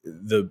where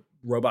the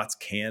robots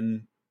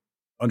can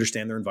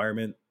understand their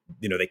environment.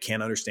 They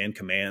can understand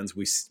commands.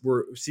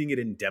 We're seeing it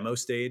in demo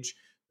stage.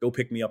 Go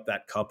pick me up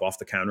that cup off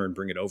the counter and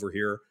bring it over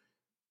here.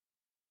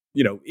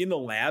 In the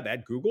lab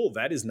at Google,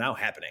 that is now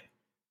happening.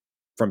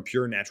 From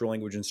pure natural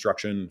language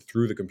instruction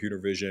through the computer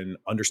vision,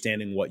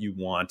 understanding what you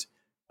want,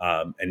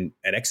 and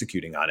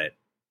executing on it.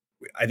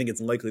 I think it's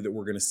likely that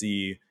we're going to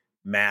see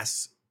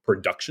mass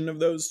production of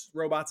those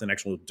robots and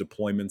actual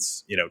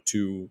deployments,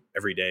 to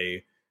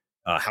everyday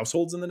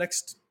households in the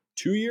next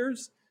 2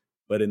 years.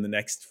 But in the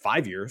next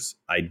 5 years,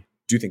 I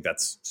do think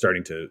that's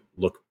starting to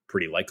look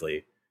pretty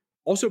likely.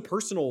 Also,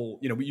 personal,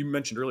 you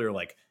mentioned earlier,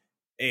 like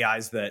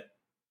AIs that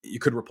you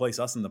could replace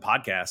us in the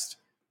podcast.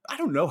 I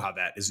don't know how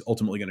that is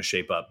ultimately going to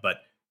shape up, but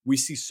we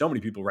see so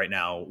many people right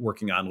now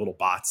working on little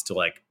bots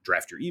to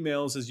draft your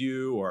emails as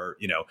you, or,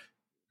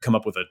 come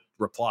up with a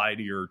reply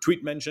to your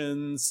tweet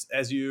mentions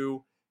as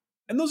you.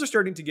 And those are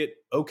starting to get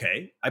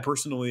okay. I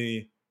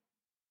personally,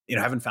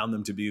 haven't found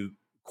them to be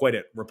quite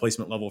at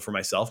replacement level for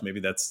myself. Maybe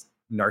that's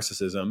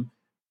narcissism,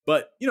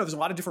 but there's a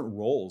lot of different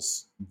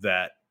roles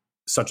that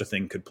such a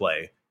thing could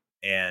play.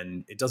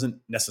 And it doesn't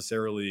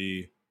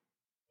necessarily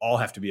all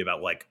have to be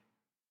about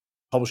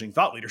publishing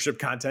thought leadership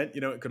content.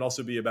 It could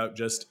also be about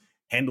just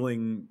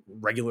handling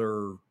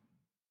regular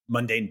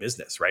mundane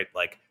business, right?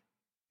 Like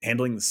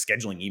handling the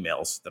scheduling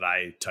emails that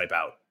I type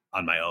out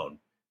on my own.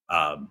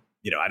 I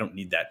don't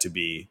need that to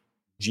be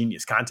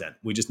genius content.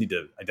 We just need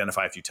to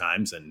identify a few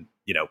times and,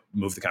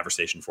 move the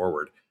conversation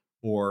forward.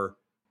 Or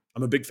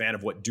I'm a big fan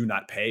of what Do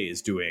Not Pay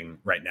is doing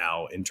right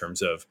now in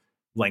terms of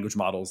language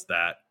models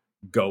that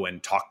go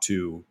and talk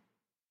to,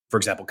 for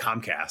example,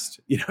 Comcast,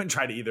 and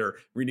try to either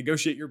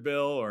renegotiate your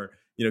bill or,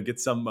 get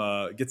some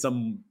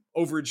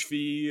overage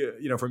fee,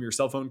 from your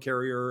cell phone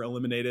carrier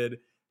eliminated.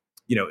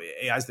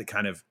 AIs that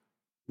kind of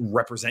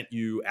represent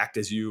you, act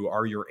as you,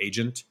 are your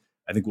agent,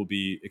 I think will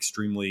be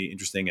extremely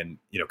interesting and,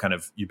 kind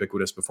of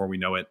ubiquitous before we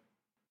know it.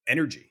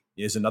 Energy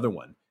is another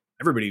one.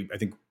 Everybody, I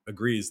think,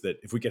 agrees that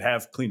if we could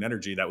have clean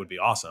energy, that would be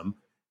awesome.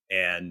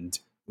 And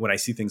when I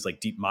see things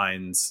like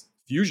DeepMind's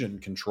fusion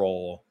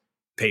control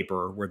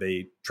paper, where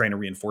they train a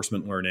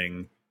reinforcement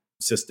learning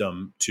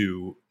system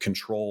to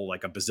control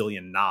like a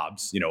bazillion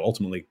knobs,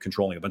 ultimately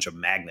controlling a bunch of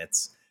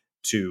magnets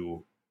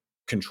to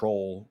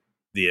control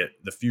the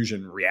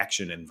fusion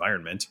reaction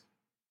environment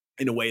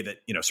in a way that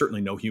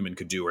certainly no human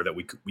could do, or that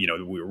we could, we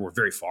were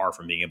very far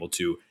from being able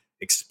to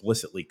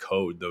explicitly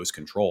code those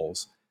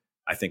controls.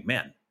 I think,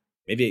 man,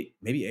 maybe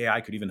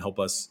AI could even help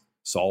us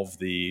solve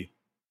the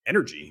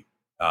energy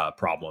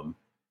problem.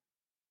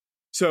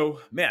 So,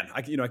 man,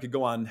 I could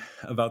go on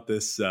about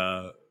this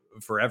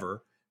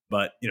forever,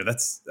 but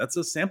that's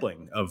a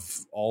sampling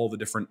of all the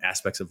different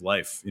aspects of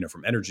life.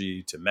 From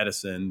energy to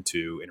medicine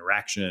to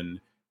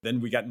interaction. Then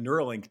we got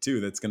Neuralink too,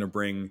 that's going to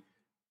bring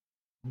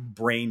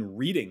brain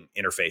reading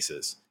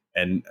interfaces.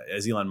 And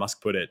as Elon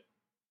Musk put it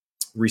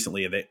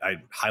recently, I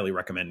highly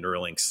recommend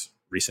Neuralink's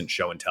recent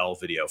show and tell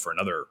video for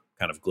another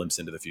kind of glimpse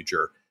into the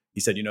future.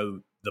 He said,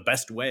 the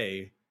best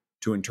way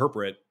to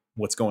interpret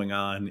what's going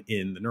on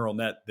in the neural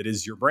net that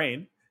is your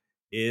brain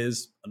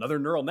is another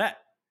neural net.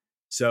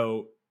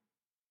 So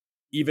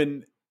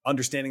even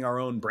understanding our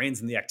own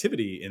brains and the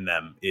activity in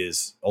them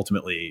is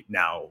ultimately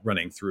now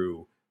running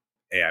through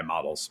AI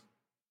models.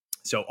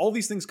 So all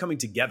these things coming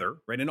together,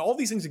 right? And all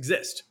these things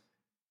exist.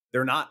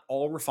 They're not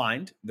all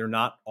refined. They're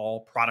not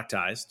all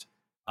productized.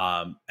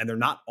 And they're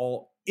not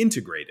all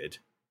integrated.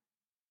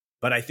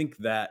 But I think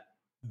that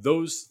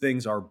those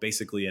things are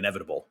basically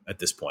inevitable at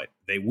this point.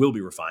 They will be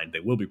refined, they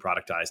will be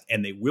productized,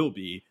 and they will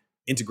be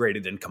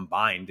integrated and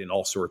combined in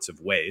all sorts of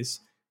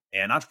ways.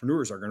 And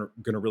entrepreneurs are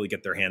going to really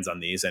get their hands on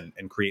these and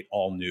create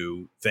all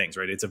new things,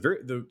 right? It's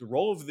the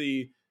role of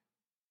the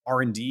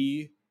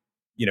R&D,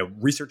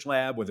 research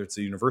lab, whether it's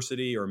a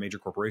university or a major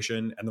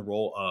corporation, and the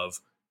role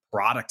of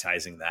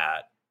productizing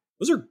that.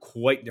 Those are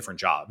quite different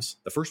jobs.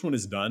 The first one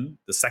is done.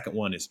 The second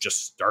one is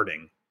just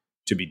starting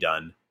to be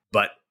done.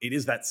 But it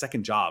is that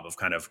second job of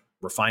kind of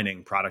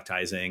refining,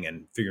 productizing,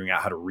 and figuring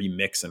out how to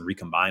remix and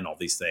recombine all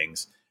these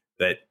things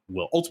that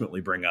will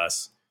ultimately bring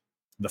us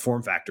the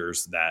form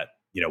factors that,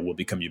 will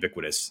become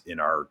ubiquitous in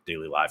our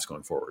daily lives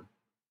going forward.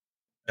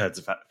 That's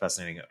a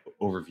fascinating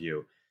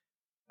overview.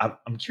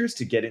 I'm curious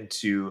to get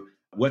into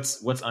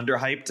what's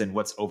underhyped and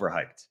what's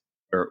overhyped,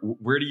 or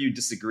where do you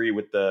disagree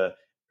with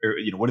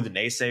what do the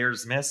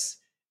naysayers miss,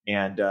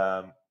 and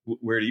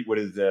what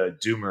do the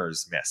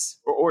doomers miss,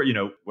 or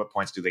what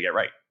points do they get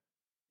right?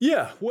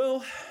 Yeah,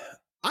 well,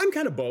 I'm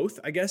kind of both,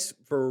 I guess.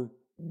 For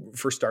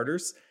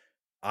starters,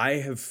 I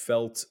have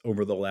felt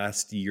over the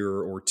last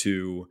year or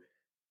two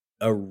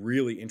a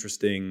really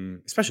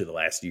interesting, especially the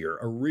last year,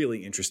 a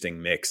really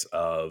interesting mix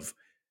of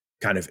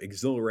kind of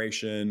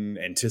exhilaration,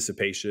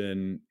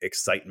 anticipation,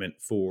 excitement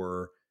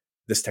for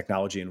this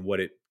technology and what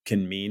it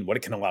can mean, what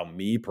it can allow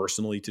me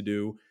personally to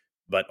do,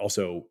 but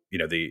also,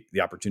 the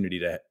opportunity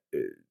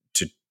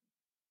to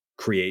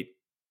create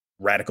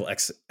radical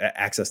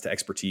access to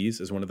expertise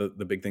is one of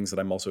the big things that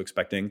I'm also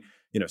expecting.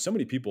 So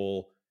many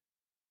people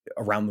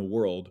around the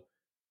world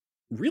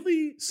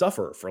really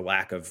suffer for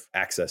lack of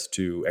access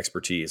to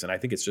expertise. And I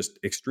think it's just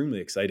extremely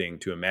exciting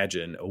to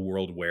imagine a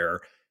world where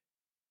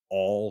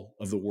all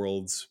of the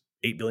world's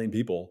 8 billion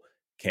people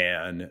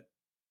can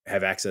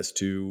have access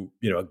to,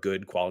 a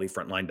good quality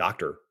frontline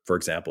doctor, for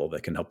example,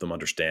 that can help them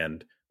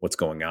understand what's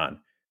going on.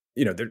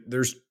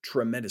 There's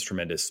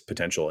tremendous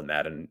potential in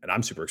that. And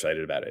I'm super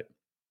excited about it.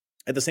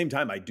 At the same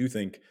time, I do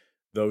think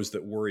those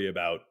that worry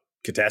about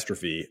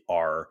catastrophe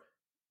are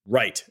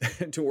right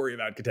to worry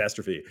about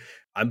catastrophe.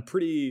 I'm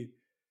pretty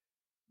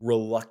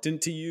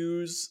reluctant to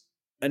use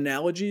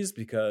analogies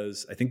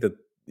because I think that,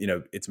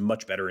 it's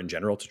much better in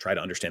general to try to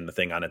understand the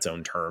thing on its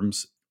own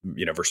terms,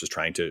 versus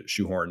trying to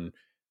shoehorn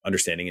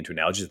understanding into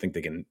analogies. I think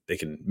they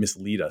can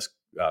mislead us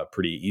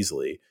pretty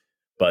easily.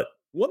 But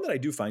one that I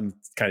do find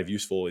kind of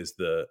useful is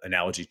the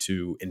analogy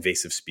to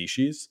invasive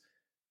species.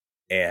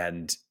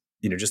 And,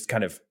 just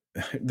kind of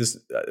this,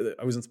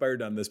 I was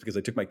inspired on this because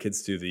I took my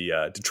kids to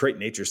the Detroit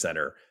Nature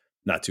Center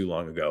not too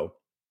long ago.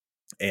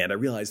 And I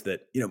realized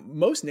that,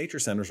 most nature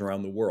centers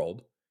around the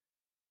world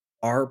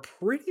are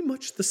pretty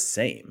much the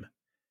same.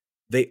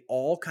 They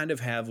all kind of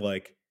have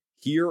like,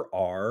 here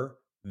are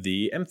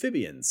the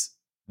amphibians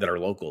that are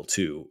local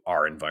to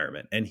our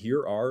environment. And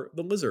here are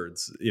the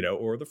lizards,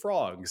 or the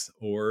frogs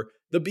or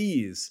the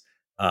bees,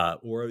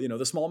 or,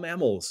 the small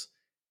mammals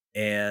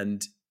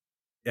and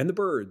the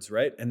birds,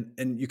 right?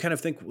 And you kind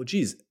of think, well,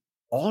 geez,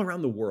 all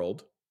around the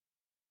world,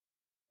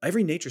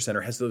 every nature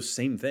center has those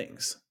same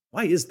things.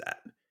 Why is that?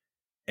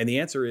 And the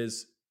answer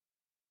is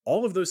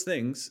all of those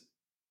things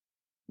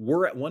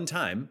were at one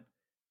time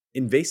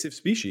invasive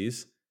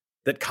species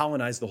that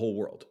colonized the whole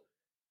world.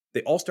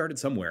 They all started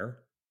somewhere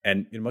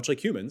And much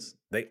like humans,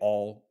 they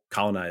all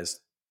colonized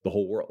the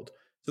whole world.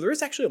 So there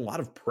is actually a lot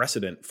of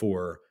precedent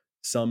for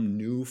some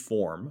new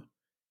form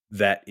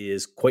that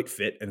is quite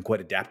fit and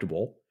quite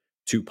adaptable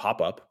to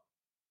pop up.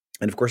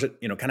 And of course, it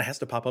kind of has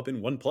to pop up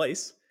in one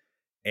place.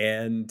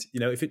 And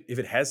if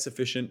it has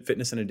sufficient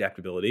fitness and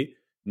adaptability,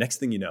 next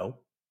thing you know,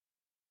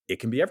 it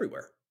can be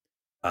everywhere.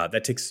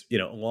 That takes a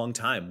long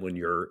time when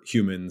you're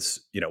humans,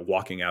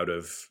 walking out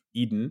of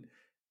Eden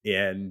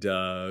and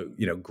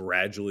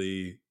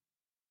gradually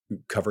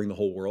covering the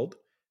whole world.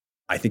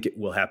 I think it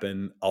will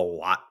happen a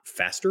lot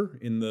faster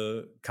in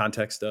the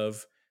context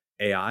of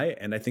AI.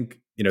 And I think,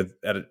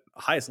 at a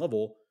highest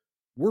level,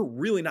 we're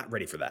really not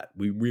ready for that.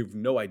 We have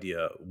no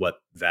idea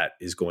what that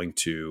is going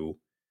to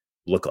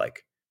look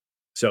like.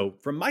 So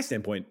from my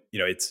standpoint,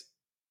 it's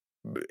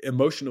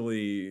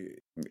emotionally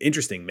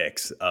interesting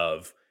mix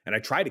of, and I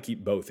try to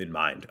keep both in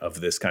mind, of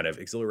this kind of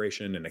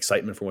exhilaration and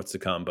excitement for what's to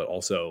come, but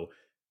also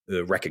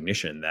the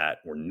recognition that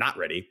we're not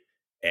ready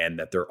and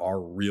that there are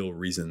real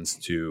reasons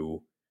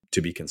to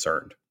be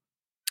concerned.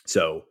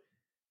 So,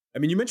 I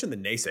mean, you mentioned the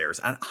naysayers.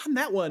 On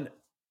that one,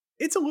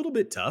 it's a little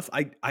bit tough.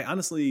 I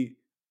honestly,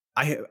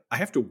 I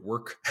have to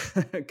work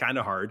kind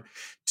of hard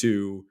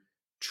to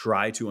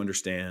try to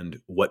understand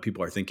what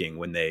people are thinking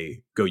when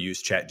they go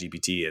use Chat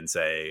GPT and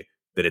say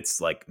that it's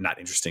like not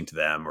interesting to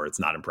them, or it's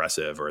not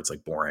impressive, or it's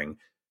like boring.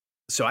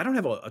 So I don't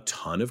have a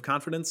ton of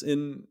confidence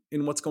in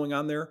what's going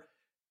on there.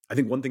 I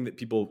think one thing that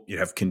people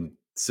have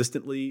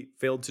consistently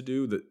failed to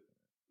do that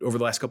over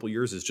the last couple of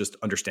years is just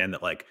understand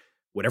that, like,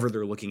 whatever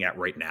they're looking at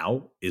right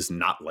now is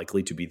not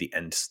likely to be the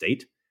end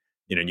state.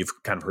 And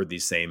you've kind of heard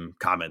these same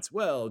comments.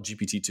 Well,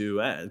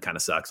 GPT-2, it kind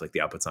of sucks. Like,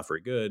 the output's not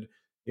very good.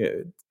 Yeah,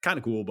 kind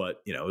of cool,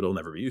 but it'll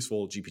never be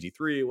useful.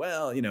 GPT-3,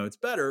 well, it's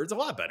better. It's a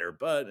lot better,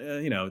 but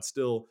it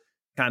still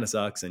kind of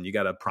sucks. And you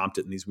got to prompt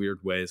it in these weird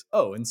ways.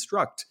 Oh,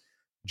 instruct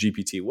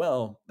GPT.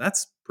 Well,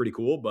 that's pretty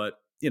cool, but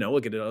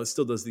look at it. It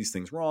still does these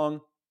things wrong.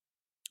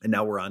 And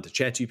now we're on to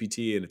Chat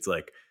GPT, and it's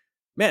like,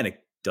 man, it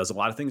does a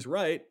lot of things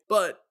right,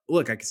 but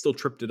look, I still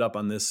tripped it up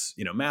on this,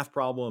 math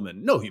problem,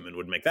 and no human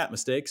would make that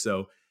mistake.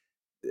 So,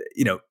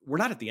 we're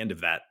not at the end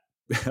of that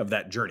of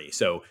that journey.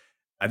 So,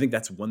 I think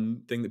that's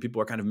one thing that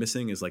people are kind of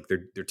missing, is like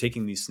they're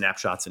taking these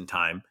snapshots in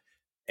time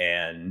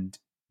and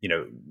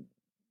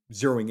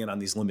zeroing in on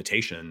these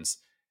limitations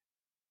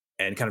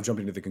and kind of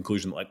jumping to the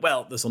conclusion that, like,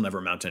 well, this will never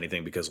amount to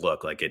anything because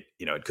look, like it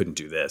couldn't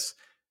do this.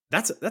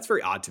 That's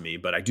very odd to me,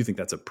 but I do think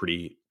that's a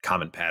pretty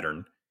common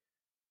pattern.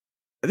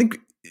 I think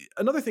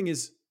another thing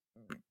is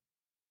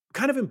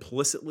kind of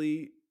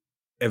implicitly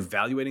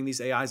evaluating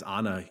these AIs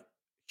on a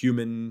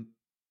human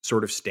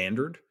sort of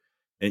standard.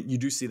 And you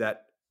do see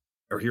that,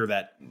 or hear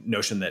that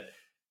notion that,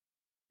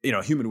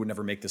 a human would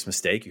never make this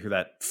mistake. You hear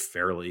that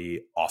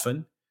fairly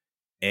often.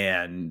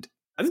 And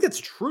I think that's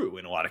true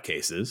in a lot of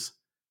cases,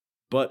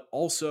 but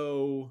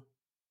also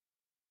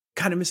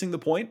kind of missing the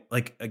point.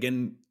 Like,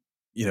 again,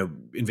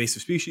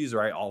 invasive species,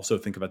 or I also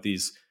think about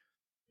these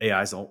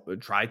AIs. I'll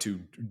try to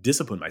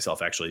discipline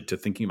myself actually to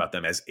thinking about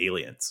them as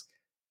aliens.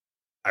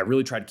 I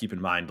really try to keep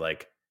in mind,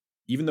 like,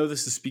 even though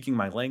this is speaking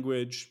my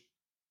language,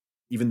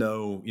 even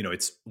though,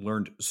 it's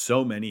learned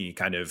so many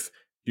kind of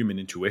human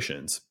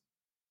intuitions,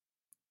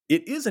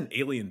 it is an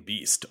alien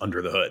beast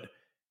under the hood.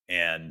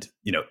 And,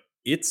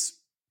 its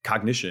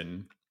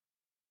cognition,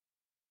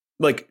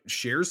 like,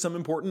 shares some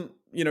important,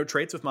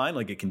 traits with mine.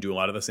 Like, it can do a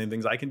lot of the same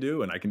things I can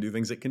do, and I can do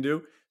things it can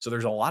do. So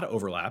there's a lot of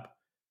overlap,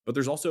 but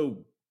there's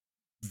also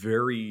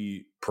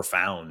very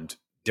profound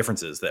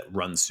differences that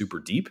run super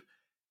deep.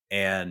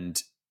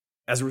 And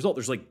as a result,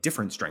 there's like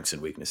different strengths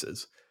and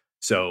weaknesses.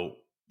 So,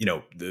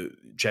 the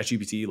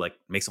ChatGPT like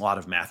makes a lot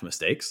of math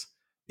mistakes,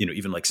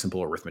 even like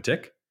simple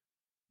arithmetic,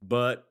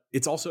 but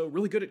it's also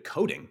really good at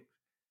coding.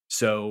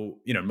 So,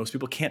 most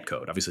people can't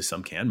code. Obviously,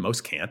 some can,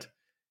 most can't.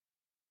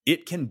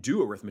 It can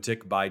do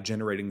arithmetic by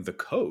generating the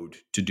code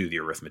to do the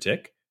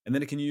arithmetic, and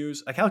then it can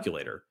use a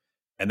calculator.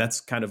 And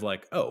that's kind of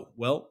like, oh,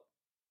 well,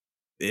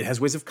 it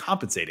has ways of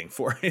compensating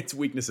for its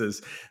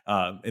weaknesses.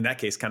 In that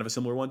case, kind of a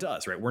similar one to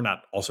us, right? We're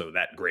not also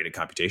that great at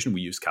computation.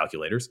 We use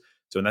calculators.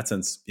 So in that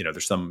sense,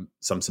 there's some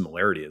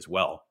similarity as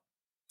well.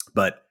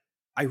 But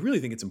I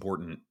really think it's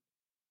important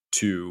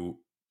to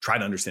try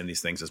to understand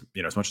these things as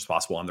much as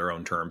possible on their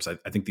own terms.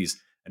 I think these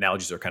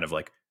analogies are kind of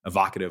like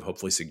evocative,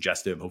 hopefully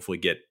suggestive, hopefully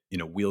get,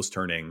 wheels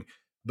turning,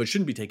 but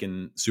shouldn't be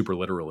taken super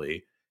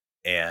literally.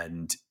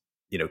 And,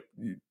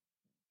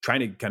 trying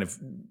to kind of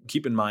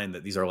keep in mind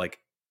that these are like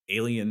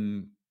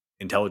alien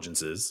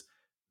intelligences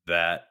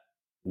that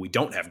we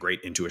don't have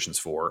great intuitions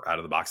for out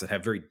of the box, that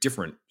have very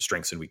different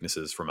strengths and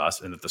weaknesses from us,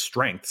 and that the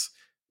strengths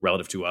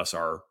relative to us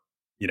are,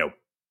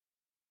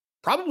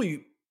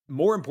 probably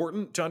more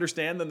important to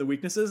understand than the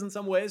weaknesses in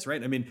some ways,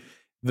 right? I mean,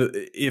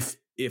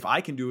 if I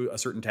can do a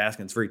certain task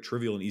and it's very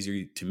trivial and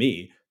easy to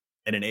me,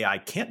 and an AI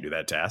can't do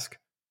that task,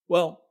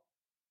 well,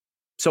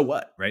 so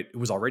what, right? It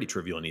was already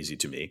trivial and easy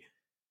to me.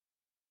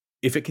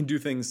 If it can do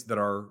things that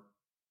are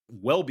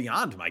well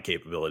beyond my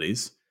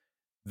capabilities,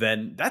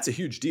 then that's a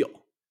huge deal,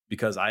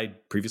 because I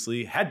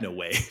previously had no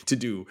way to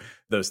do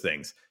those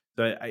things.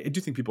 So I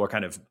do think people are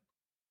kind of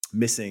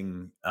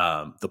missing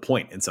the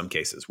point in some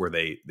cases where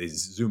they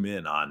zoom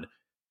in on,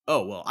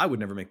 oh, well, I would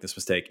never make this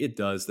mistake. It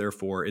does,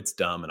 therefore it's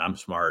dumb and I'm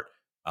smart.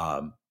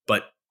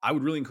 But I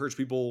would really encourage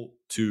people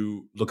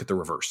to look at the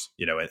reverse,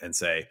 and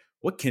say,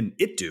 what can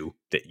it do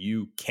that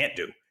you can't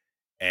do?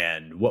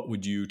 And what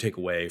would you take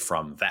away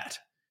from that?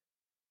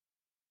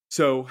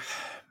 So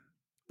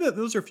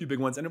those are a few big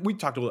ones. And we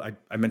talked a little,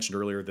 I mentioned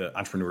earlier the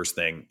entrepreneurs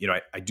thing.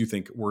 I do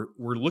think we're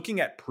looking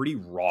at pretty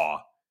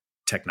raw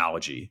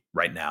technology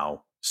right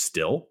now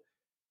still.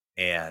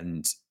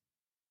 And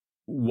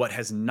what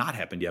has not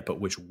happened yet, but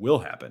which will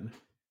happen,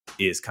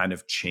 is kind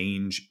of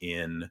change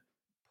in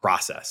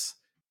process.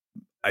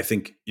 I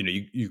think,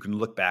 you can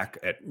look back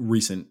at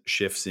recent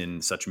shifts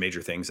in such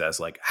major things as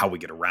like how we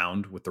get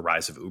around with the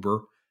rise of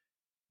Uber,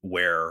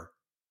 where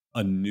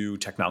a new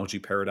technology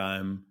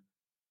paradigm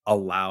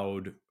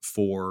allowed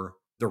for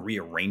the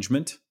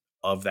rearrangement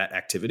of that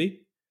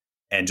activity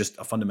and just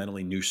a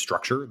fundamentally new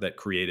structure that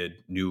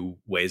created new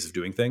ways of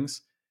doing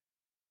things.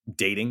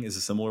 Dating is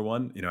a similar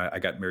one. I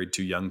got married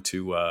too young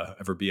to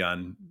ever be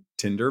on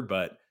Tinder,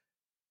 but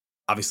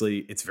obviously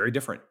it's very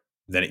different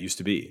than it used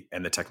to be.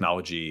 And the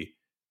technology,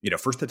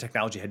 first the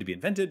technology had to be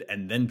invented,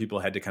 and then people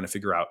had to kind of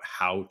figure out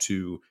how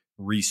to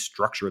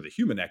restructure the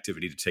human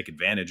activity to take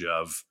advantage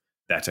of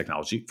that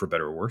technology, for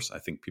better or worse. I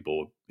think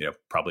people,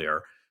 probably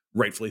are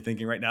rightfully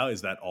thinking right now,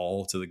 is that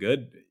all to the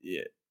good?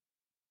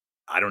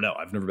 I don't know.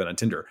 I've never been on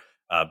Tinder.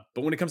 But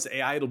when it comes to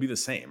AI, it'll be the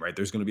same, right?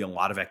 There's going to be a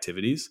lot of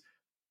activities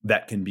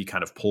that can be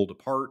kind of pulled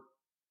apart,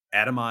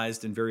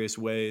 atomized in various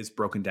ways,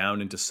 broken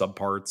down into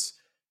subparts.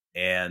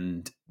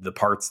 And the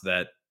parts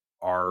that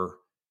are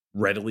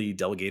readily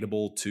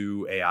delegatable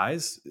to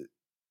AIs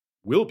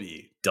will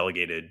be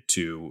delegated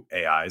to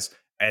AIs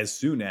as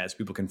soon as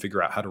people can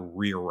figure out how to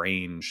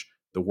rearrange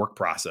the work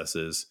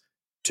processes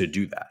to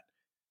do that.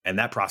 And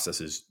that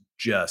process is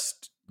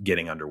just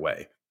getting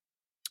underway.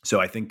 So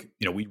I think,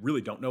 we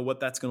really don't know what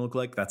that's going to look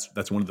like.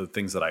 That's one of the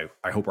things that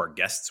I hope our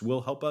guests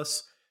will help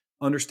us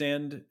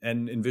understand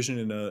and envision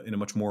in a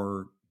much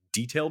more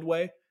detailed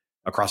way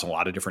across a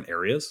lot of different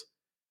areas.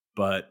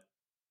 But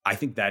I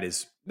think that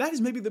is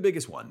maybe the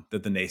biggest one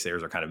that the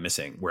naysayers are kind of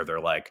missing, where they're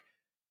like,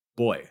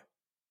 boy,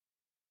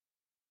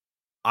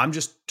 I'm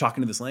just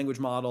talking to this language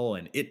model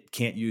and it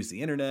can't use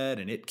the internet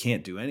and it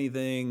can't do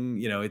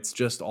anything. It's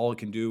just, all it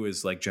can do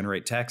is like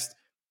generate text.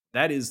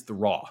 That is the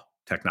raw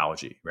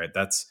technology, right?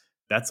 That's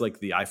like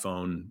the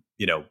iPhone,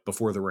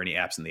 before there were any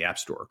apps in the App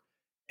Store.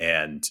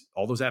 And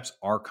all those apps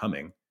are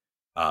coming.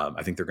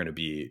 I think they're going to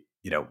be,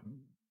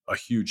 a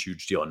huge,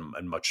 huge deal,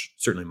 and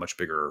certainly much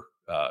bigger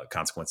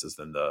consequences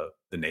than the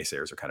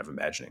naysayers are kind of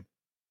imagining.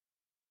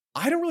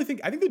 I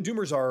think the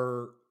doomers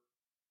are,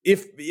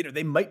 if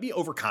they might be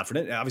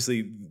overconfident.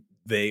 Obviously,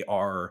 they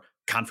are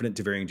confident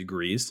to varying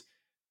degrees.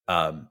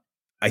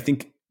 I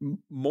think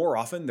more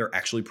often they're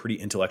actually pretty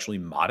intellectually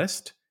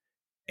modest,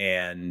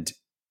 and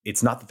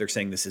it's not that they're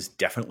saying this is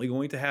definitely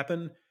going to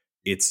happen.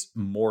 It's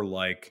more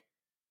like,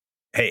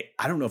 hey,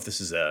 I don't know if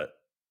this is a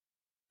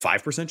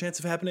 5% chance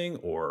of happening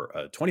or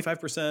a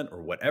 25%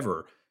 or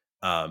whatever.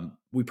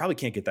 We probably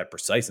can't get that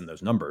precise in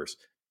those numbers.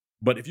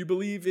 But if you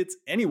believe it's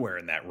anywhere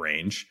in that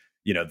range,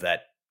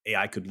 that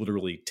AI could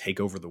literally take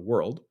over the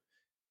world,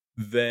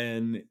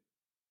 then,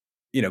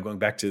 going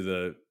back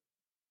to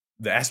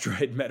the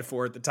asteroid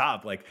metaphor at the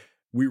top, like,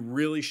 we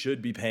really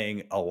should be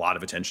paying a lot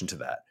of attention to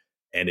that.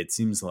 And it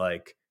seems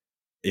like,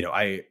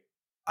 I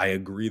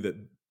agree that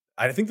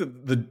I think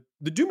that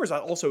the doomers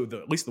also,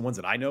 at least the ones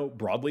that I know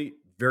broadly,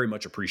 very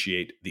much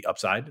appreciate the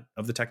upside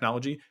of the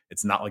technology.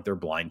 It's not like they're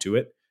blind to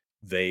it.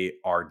 They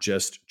are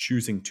just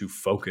choosing to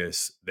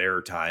focus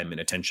their time and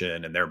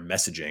attention and their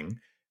messaging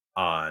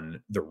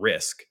on the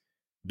risk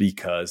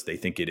because they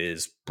think it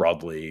is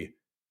broadly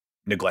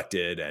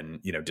neglected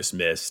and,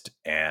 dismissed,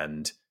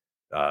 and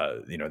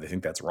they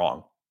think that's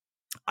wrong.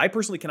 I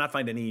personally cannot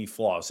find any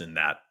flaws in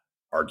that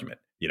argument.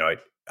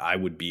 I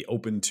would be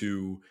open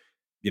to,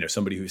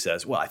 somebody who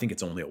says, well, I think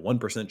it's only a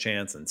 1%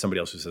 chance, and somebody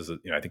else who says,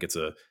 I think it's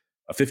a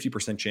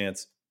 50%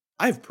 chance.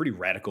 I have pretty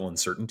radical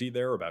uncertainty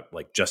there about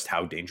like just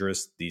how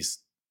dangerous these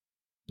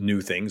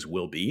new things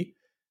will be.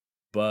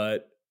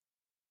 But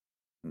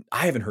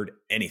I haven't heard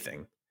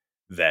anything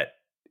that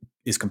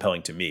is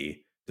compelling to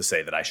me to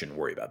say that I shouldn't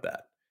worry about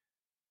that.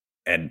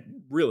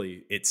 And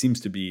really, it seems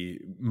to be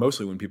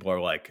mostly when people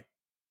are like,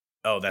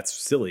 oh, that's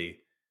silly.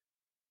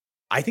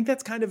 I think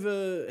that's kind of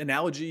an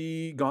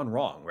analogy gone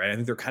wrong, right? I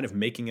think they're kind of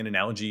making an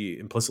analogy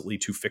implicitly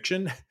to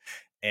fiction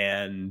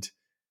and,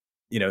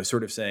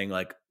 sort of saying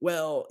like,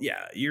 well,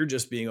 yeah, you're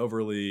just being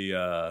overly,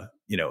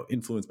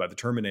 influenced by the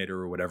Terminator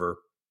or whatever.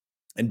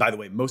 And by the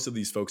way, most of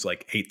these folks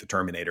like hate the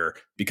Terminator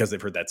because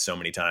they've heard that so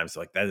many times.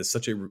 Like, that is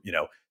such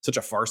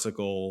a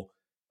farcical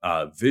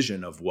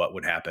vision of what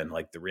would happen.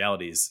 Like, the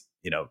reality is,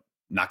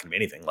 not going to be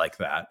anything like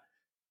that.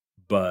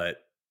 But,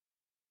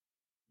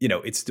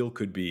 it still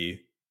could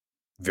be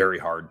very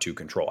hard to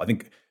control. I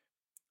think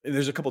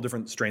there's a couple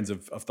different strains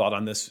of thought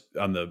on this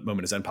on the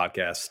Moment is Zen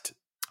podcast.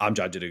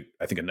 Amjad did,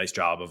 I think, a nice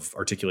job of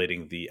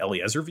articulating the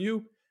Eliezer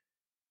view.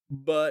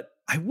 But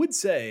I would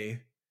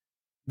say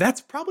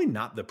That's probably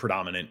not the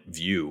predominant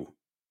view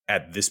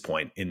at this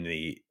point in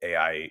the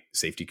AI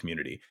safety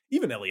community.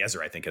 Even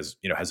Eliezer, I think, has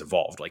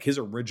evolved. Like his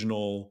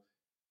original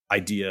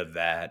idea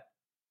that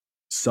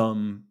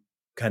some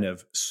kind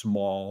of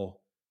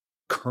small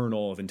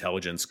kernel of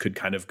intelligence could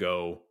kind of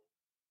go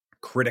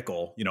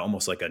critical,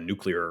 almost like a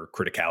nuclear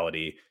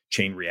criticality,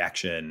 chain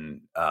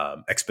reaction,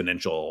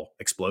 exponential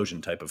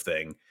explosion type of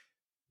thing,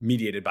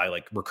 mediated by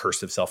like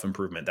recursive self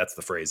improvement. That's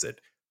the phrase that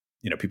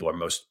people are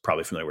most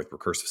probably familiar with,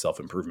 recursive self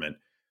improvement.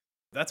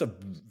 That's a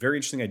very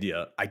interesting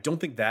idea. I don't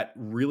think that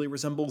really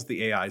resembles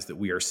the AIs that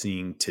we are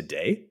seeing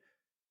today.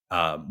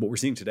 What we're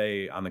seeing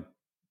today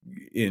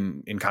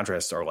in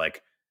contrast are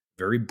like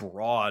very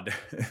broad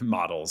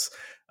models.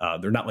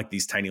 They're not like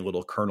these tiny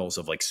little kernels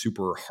of like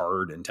super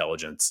hard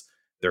intelligence.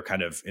 They're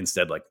kind of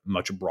instead like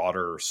much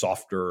broader,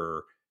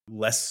 softer,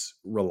 less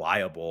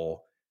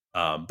reliable,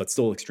 but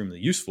still extremely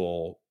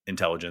useful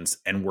intelligence.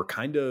 And we're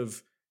kind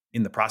of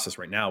in the process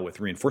right now with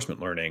reinforcement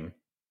learning,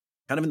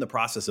 kind of in the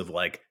process of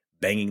like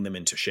banging them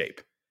into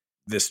shape.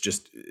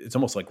 It's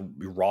almost like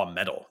raw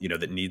metal,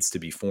 that needs to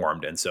be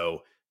formed. And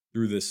so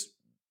through this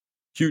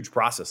huge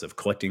process of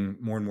collecting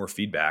more and more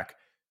feedback,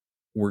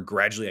 we're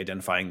gradually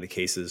identifying the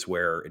cases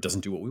where it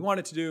doesn't do what we want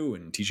it to do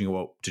and teaching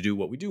it to do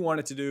what we do want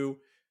it to do.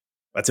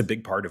 That's a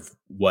big part of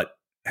what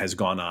has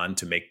gone on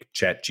to make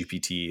Chat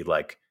GPT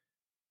like,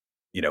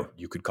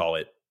 you could call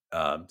it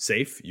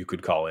safe, you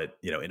could call it,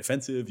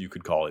 inoffensive, you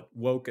could call it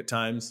woke at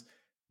times.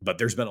 But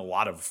there's been a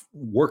lot of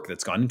work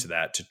that's gone into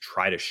that to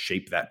try to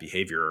shape that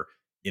behavior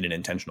in an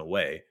intentional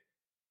way.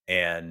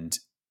 And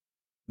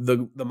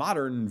the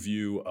modern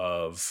view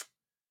of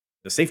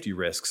the safety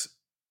risks,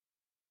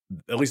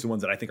 at least the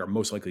ones that I think are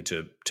most likely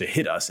to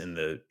hit us in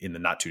the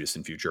not too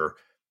distant future,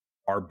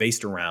 are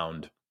based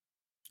around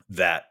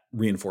that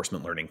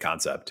reinforcement learning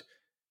concept.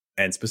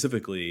 And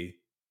specifically,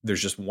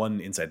 there's just one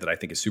insight that I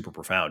think is super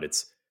profound.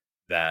 It's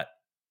that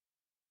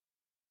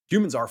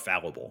humans are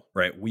fallible,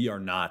 right? We are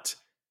not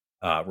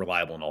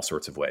reliable in all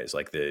sorts of ways,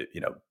 like the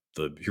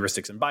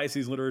heuristics and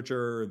biases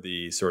literature,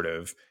 the sort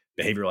of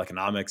behavioral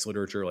economics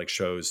literature, like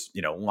shows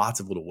lots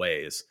of little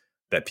ways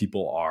that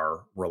people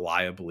are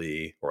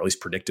reliably, or at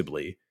least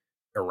predictably,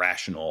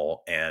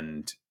 irrational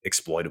and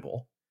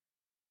exploitable.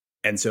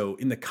 And so,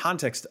 in the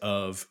context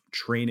of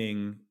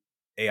training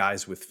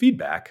AIs with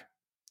feedback,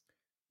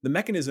 the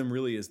mechanism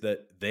really is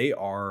that they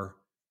are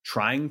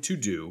trying to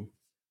do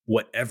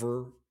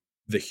whatever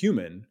the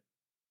human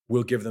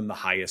will give them the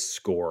highest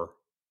score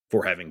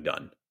for having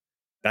done.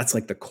 That's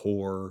like the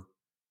core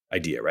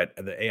idea, right?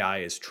 The AI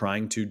is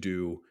trying to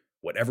do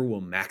whatever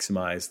will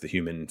maximize the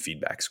human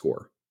feedback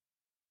score.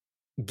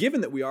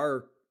 Given that we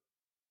are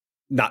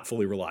not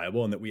fully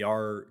reliable and that we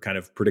are kind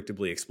of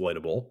predictably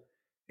exploitable,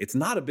 it's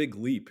not a big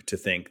leap to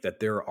think that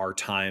there are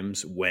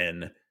times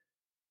when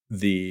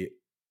the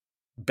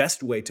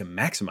best way to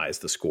maximize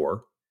the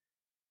score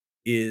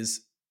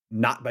is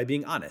not by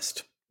being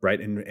honest, right?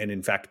 And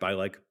in fact, by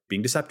like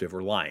being deceptive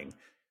or lying.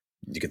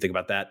 You can think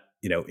about that,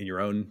 in your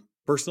own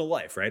personal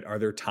life, right? Are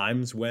there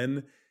times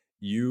when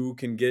you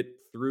can get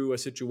through a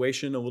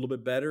situation a little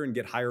bit better and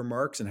get higher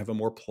marks and have a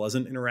more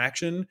pleasant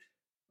interaction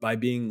by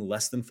being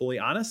less than fully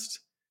honest?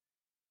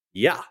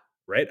 Yeah,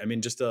 right. I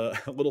mean, just a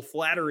little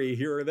flattery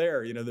here or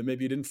there, that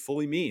maybe you didn't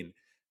fully mean,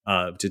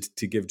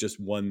 to give just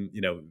one,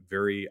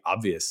 very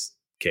obvious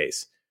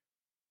case.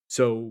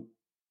 So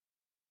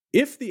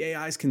if the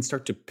AIs can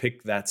start to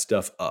pick that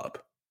stuff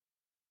up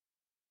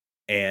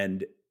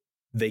and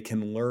they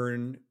can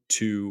learn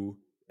to,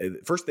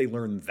 first they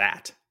learn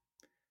that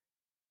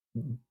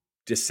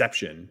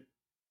deception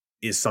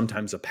is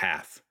sometimes a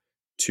path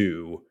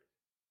to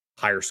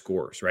higher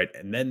scores, right?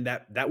 And then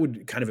that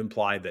would kind of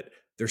imply that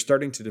they're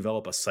starting to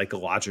develop a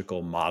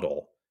psychological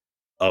model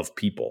of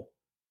people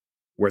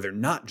where they're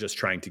not just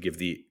trying to give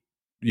the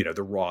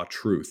raw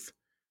truth,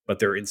 but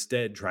they're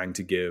instead trying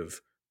to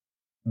give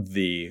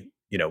the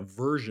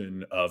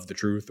version of the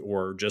truth,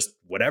 or just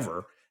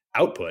whatever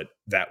output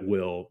that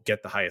will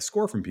get the highest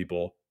score from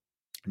people.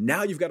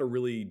 Now you've got a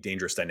really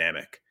dangerous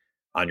dynamic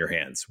on your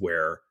hands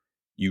where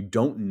you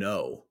don't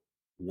know,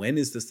 when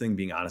is this thing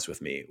being honest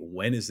with me?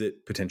 When is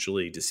it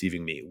potentially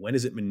deceiving me? When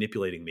is it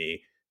manipulating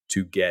me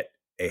to get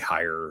a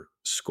higher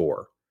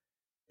score?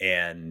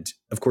 And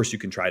of course, you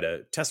can try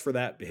to test for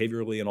that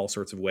behaviorally in all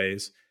sorts of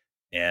ways.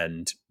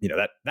 And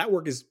that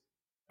work is,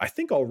 I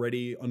think,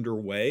 already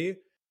underway.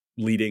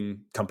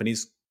 Leading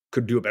companies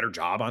could do a better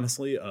job,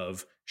 honestly,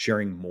 of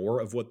sharing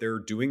more of what they're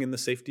doing in the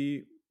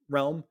safety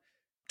realm.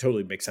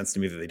 Totally makes sense to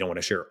me that they don't want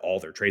to share all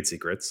their trade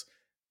secrets,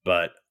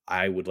 but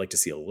I would like to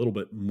see a little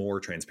bit more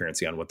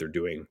transparency on what they're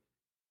doing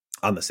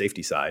on the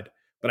safety side.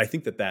 But I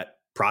think that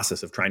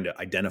process of trying to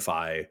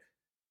identify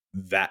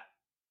that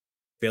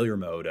failure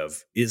mode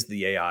of, is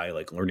the AI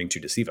like learning to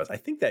deceive us, I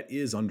think that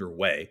is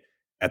underway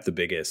at the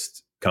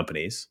biggest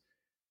companies.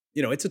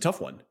 It's a tough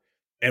one.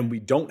 And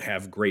we don't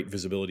have great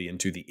visibility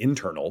into the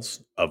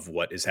internals of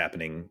what is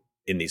happening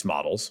in these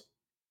models.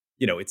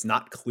 It's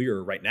not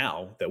clear right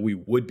now that we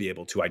would be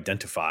able to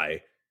identify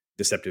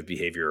deceptive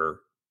behavior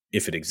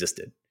if it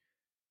existed.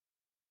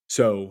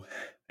 So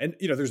And,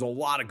 there's a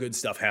lot of good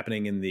stuff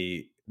happening in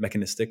the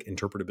mechanistic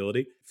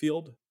interpretability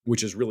field,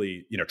 which is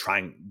really,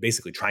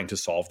 basically trying to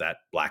solve that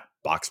black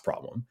box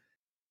problem.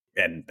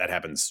 And that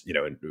happens,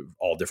 in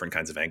all different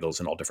kinds of angles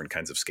and all different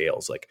kinds of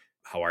scales. Like,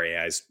 how are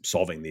AIs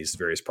solving these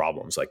various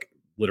problems? Like,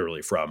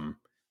 literally from,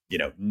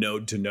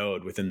 node to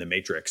node within the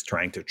matrix,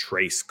 trying to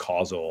trace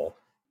causal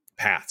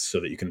paths so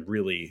that you can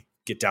really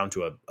get down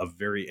to a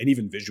very, and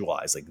even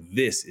visualize, like,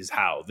 this is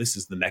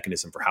the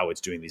mechanism for how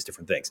it's doing these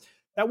different things.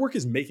 That work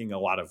is making a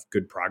lot of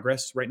good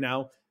progress right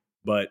now,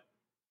 but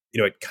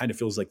it kind of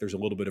feels like there's a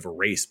little bit of a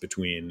race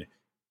between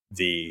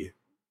the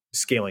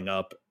scaling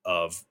up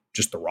of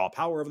just the raw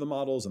power of the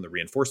models and the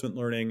reinforcement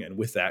learning. And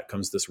with that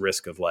comes this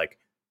risk of, like,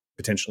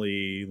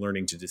 potentially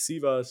learning to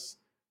deceive us.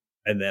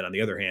 And then on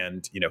the other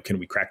hand, can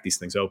we crack these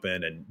things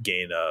open and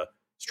gain a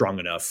strong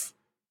enough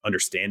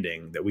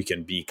understanding that we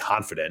can be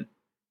confident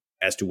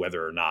as to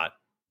whether or not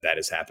that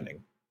is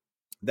happening?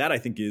 That, I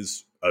think,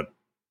 is a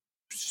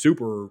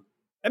super,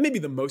 and maybe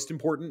the most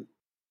important,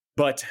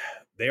 but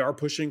they are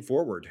pushing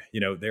forward.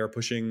 They are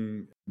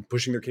pushing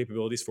their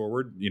capabilities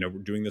forward. We're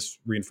doing this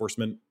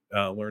reinforcement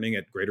learning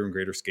at greater and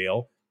greater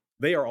scale.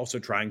 They are also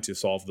trying to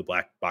solve the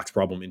black box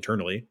problem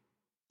internally,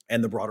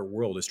 and the broader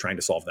world is trying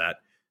to solve that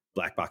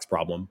black box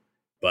problem.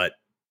 But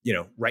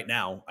right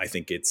now, I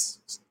think it's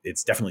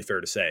definitely fair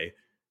to say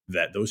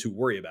that those who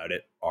worry about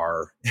it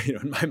are,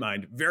 in my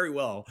mind, very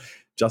well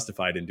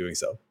justified in doing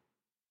so.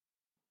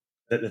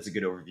 That's a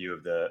good overview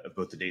of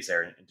both the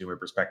Daysayer and Doomer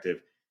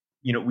perspective.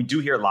 We do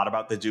hear a lot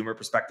about the Doomer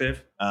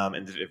perspective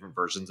and the different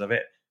versions of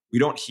it. We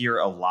don't hear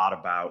a lot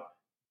about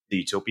the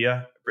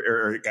Utopia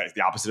or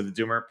the opposite of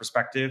the Doomer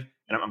perspective.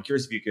 And I'm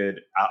curious if you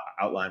could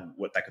outline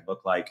what that could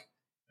look like.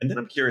 And then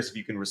I'm curious if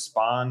you can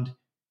respond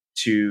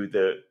to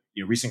the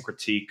recent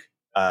critique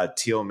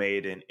Thiel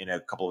made in a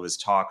couple of his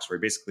talks, where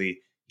basically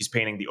he's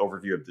painting the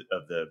overview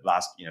of the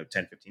last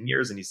 10, 15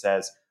 years. And he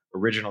says,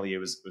 originally it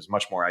was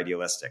much more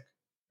idealistic.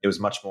 It was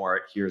much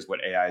more, here's what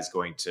AI is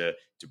going to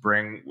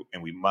bring,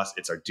 and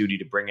it's our duty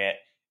to bring it.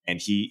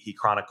 And he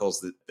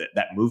chronicles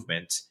that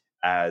movement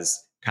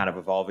as kind of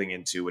evolving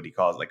into what he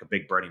calls like a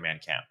big Burning Man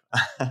camp.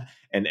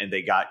 and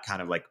they got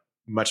kind of like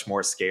much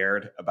more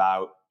scared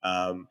about,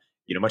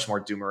 much more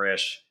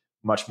doomerish,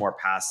 much more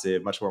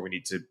passive, much more we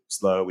need to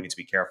slow, we need to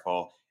be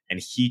careful.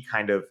 And he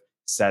kind of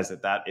says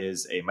that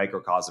is a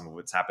microcosm of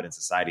what's happened in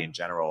society in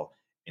general,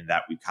 in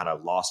that we kind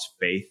of lost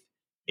faith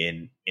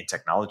in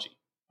technology.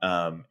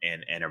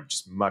 And are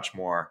just much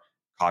more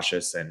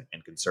cautious and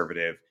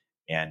conservative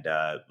and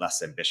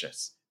less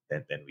ambitious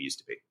than we used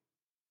to be.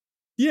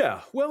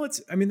 Yeah, well,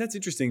 that's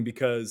interesting,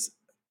 because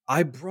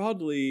I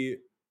broadly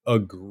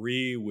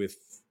agree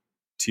with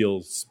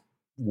Thiel's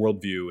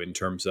worldview in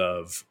terms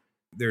of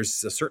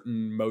there's a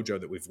certain mojo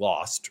that we've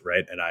lost,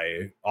 right? And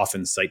I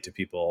often cite to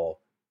people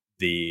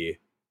the,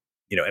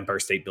 Empire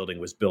State Building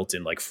was built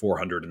in like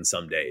 400 and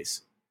some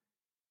days.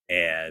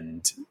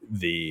 And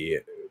the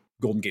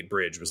Golden Gate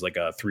Bridge was like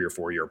a 3 or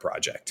 4 year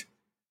project.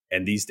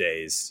 And these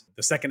days,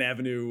 the Second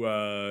Avenue,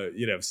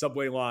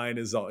 subway line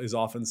is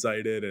often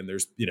cited, and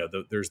there's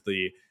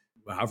the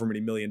however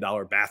many $1 million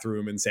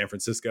bathroom in San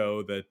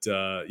Francisco that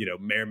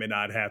may or may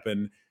not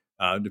happen,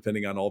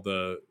 depending on all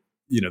the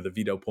the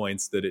veto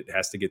points that it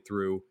has to get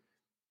through.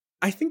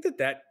 I think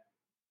that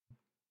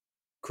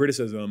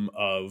criticism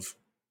of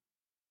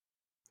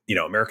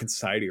American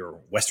society, or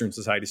Western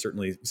society,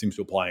 certainly seems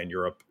to apply in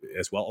Europe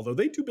as well, although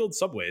they do build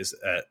subways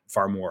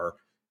far more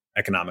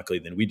economically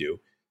than we do.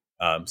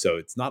 So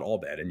it's not all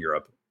bad in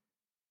Europe.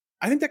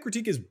 I think that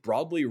critique is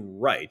broadly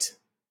right,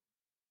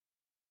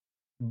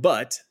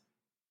 but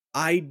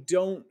I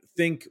don't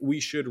think we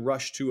should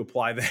rush to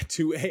apply that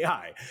to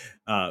AI,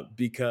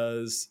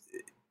 because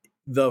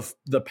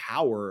the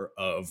power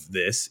of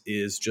this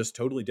is just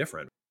totally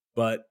different.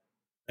 But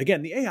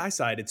again, the AI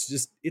side,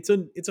 it's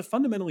a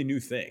fundamentally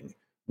new thing.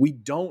 We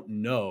don't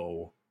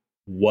know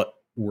what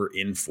we're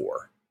in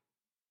for.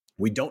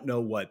 We don't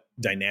know what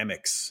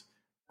dynamics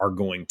are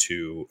going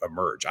to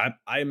emerge.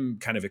 I'm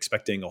kind of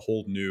expecting a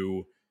whole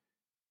new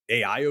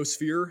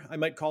AIosphere, I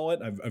might call it.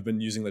 I've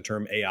been using the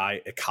term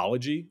AI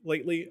ecology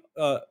lately,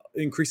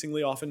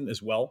 increasingly often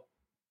as well.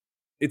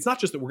 It's not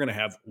just that we're going to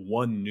have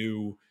one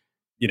new,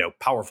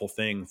 powerful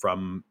thing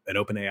from an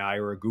OpenAI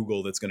or a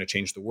Google that's going to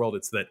change the world.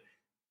 It's that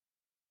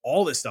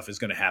all this stuff is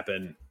going to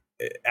happen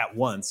at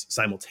once,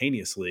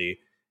 simultaneously,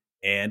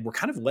 and we're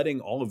kind of letting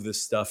all of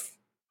this stuff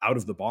out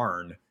of the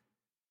barn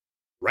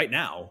right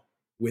now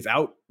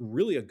without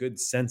really a good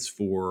sense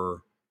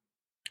for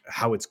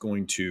how it's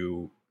going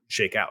to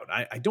shake out.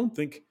 I don't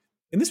think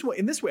in this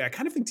way, I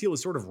kind of think Thiel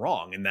is sort of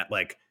wrong in that,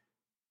 like,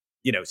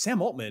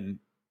 Sam Altman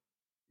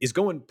is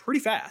going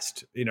pretty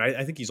fast.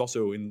 I think he's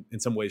also in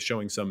some ways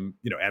showing some,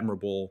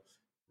 admirable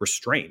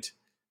restraint,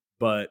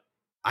 but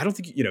I don't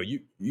think,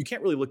 you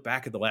can't really look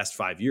back at the last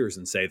 5 years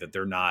and say that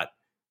they're not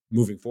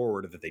moving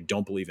forward or that they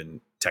don't believe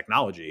in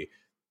technology.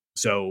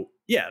 So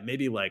yeah,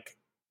 maybe like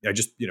I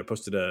just,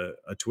 posted a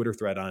Twitter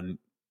thread on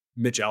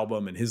Mitch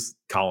Albom and his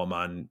column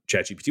on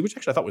ChatGPT, which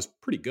actually I thought was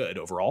pretty good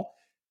overall,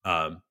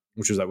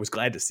 which was I was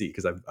glad to see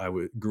because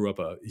grew up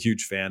a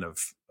huge fan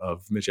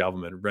of Mitch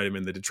Albom and read him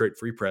in the Detroit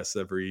Free Press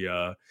every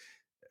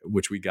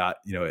which we got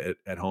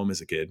at home as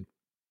a kid.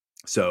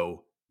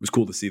 So it was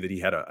cool to see that he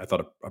had I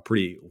thought a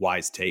pretty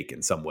wise take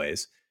in some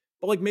ways.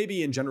 But like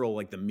maybe in general,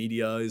 like the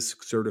media is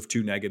sort of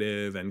too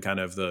negative and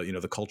kind of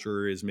the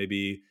culture is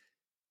maybe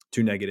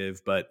too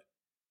negative. But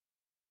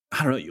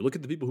I don't know. You look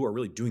at the people who are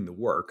really doing the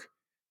work,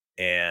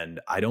 and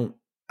I don't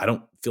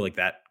feel like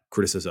that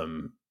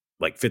criticism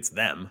like fits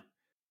them.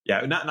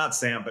 Yeah, not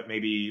Sam, but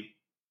maybe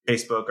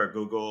Facebook or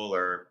Google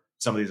or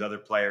some of these other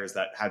players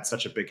that had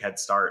such a big head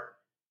start,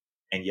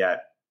 and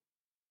yet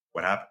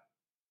what happened?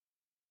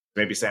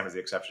 Maybe Sam is the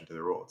exception to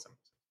the rule.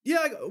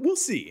 Yeah, we'll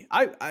see.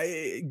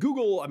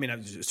 Google. I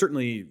mean,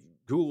 certainly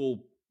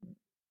Google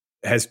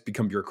has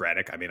become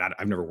bureaucratic. I mean,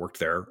 I've never worked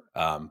there,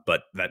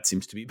 but that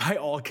seems to be, by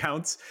all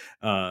accounts,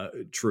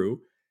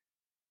 true.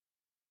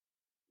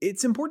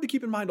 It's important to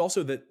keep in mind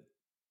also that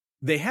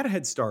they had a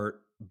head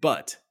start,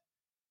 but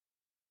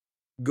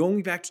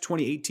going back to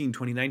 2018,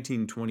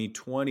 2019,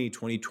 2020,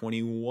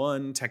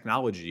 2021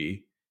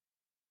 technology,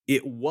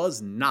 it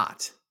was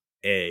not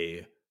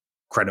a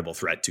credible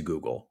threat to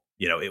Google.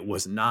 It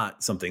was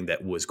not something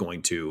that was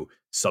going to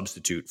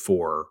substitute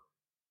for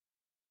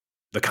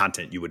the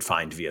content you would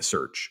find via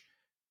search.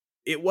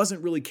 It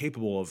wasn't really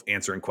capable of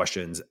answering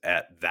questions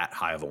at that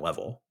high of a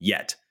level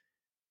yet.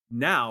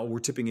 Now we're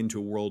tipping into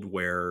a world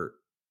where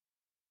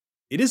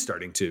it is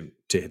starting to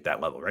hit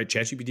that level, right?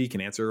 ChatGPT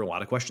can answer a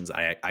lot of questions.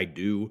 I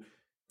do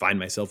find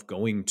myself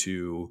going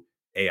to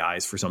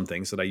AIs for some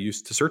things that I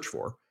used to search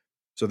for.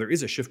 So there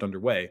is a shift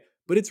underway,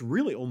 but it's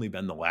really only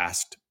been the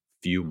last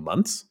few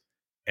months.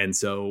 And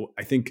so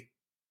I think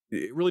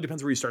it really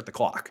depends where you start the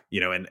clock,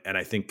 and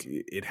I think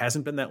it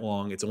hasn't been that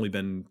long. It's only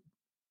been,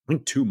 I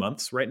think, 2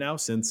 months right now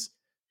since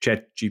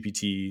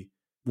ChatGPT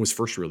was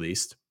first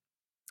released.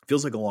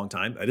 Feels like a long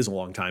time. It is a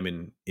long time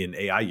in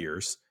AI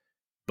years,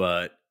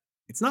 but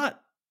it's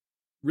not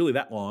really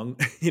that long,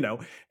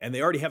 and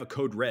they already have a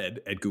code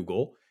red at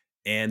Google,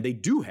 and they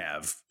do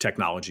have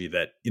technology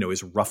that,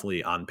 is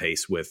roughly on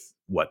pace with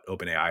what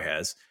OpenAI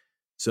has.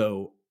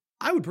 So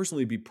I would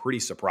personally be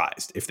pretty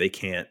surprised if they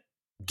can't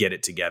get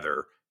it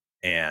together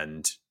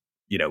and,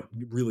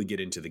 really get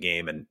into the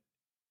game and,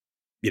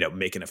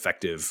 make an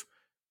effective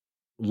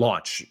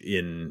launch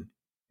in,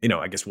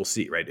 I guess we'll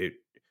see, right?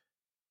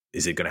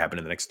 Is it going to happen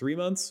in the next 3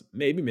 months?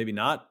 Maybe, maybe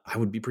not. I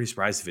would be pretty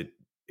surprised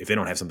if they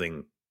don't have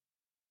something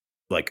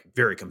like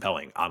very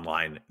compelling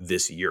online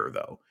this year,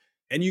 though.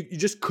 And you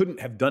just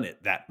couldn't have done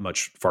it that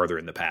much farther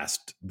in the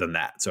past than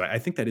that. So I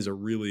think that is a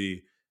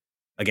really,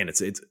 again,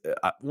 it's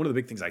one of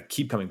the big things I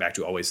keep coming back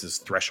to always is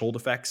threshold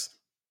effects.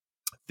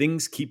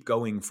 Things keep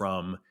going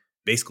from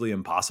basically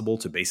impossible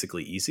to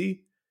basically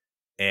easy.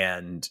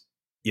 And,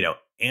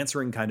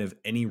 answering kind of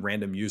any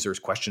random user's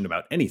question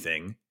about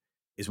anything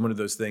is one of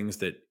those things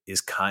that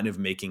is kind of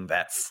making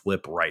that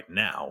flip right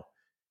now.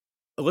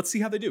 Let's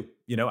see how they do.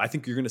 I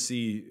think you're going to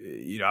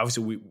see,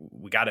 obviously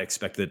we got to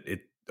expect that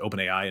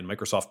OpenAI and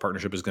Microsoft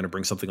partnership is going to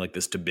bring something like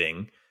this to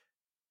Bing.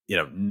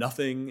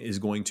 Nothing is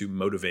going to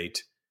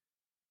motivate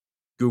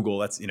Google.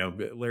 That's,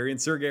 Larry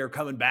and Sergey are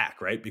coming back,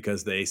 right?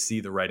 Because they see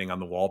the writing on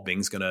the wall.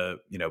 Bing's going to,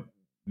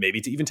 maybe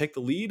to even take the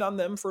lead on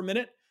them for a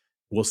minute.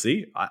 We'll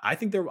see. I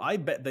think I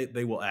bet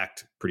they will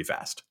act pretty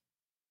fast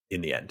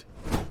in the end.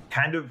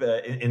 Kind of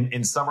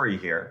in summary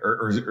here,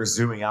 or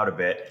zooming out a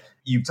bit,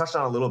 you touched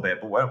on a little bit,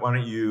 but why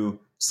don't you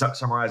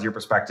summarize your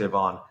perspective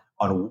on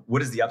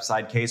what is the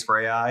upside case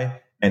for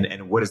AI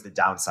and what is the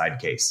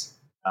downside case,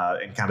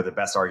 and kind of the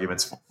best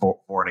arguments for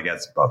and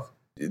against both?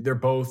 They're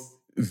both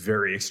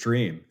very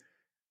extreme.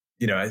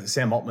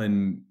 Sam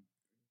Altman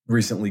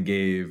recently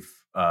gave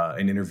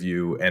an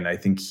interview, and I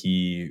think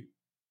he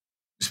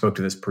spoke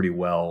to this pretty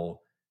well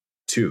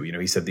too.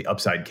 He said the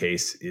upside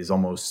case is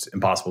almost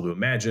impossible to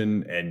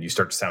imagine, and you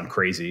start to sound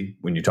crazy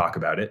when you talk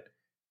about it.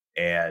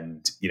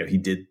 And,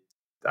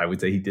 I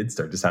would say he did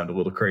start to sound a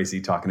little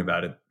crazy talking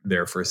about it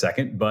there for a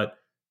second, but,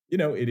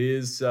 it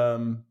is,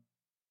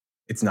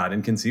 it's not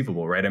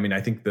inconceivable, right? I mean,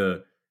 I think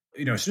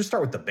just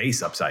start with the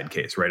base upside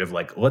case, right? Of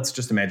like, let's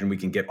just imagine we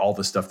can get all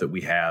the stuff that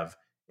we have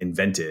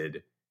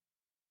invented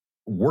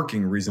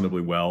working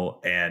reasonably well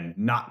and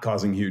not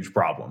causing huge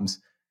problems.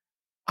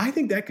 I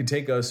think that could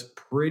take us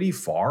pretty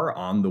far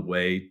on the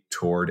way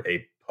toward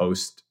a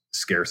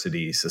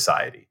post-scarcity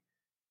society.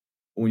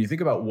 When you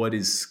think about what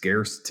is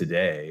scarce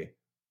today,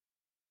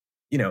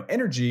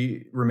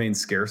 energy remains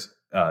scarce.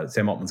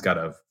 Sam Altman's got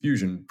a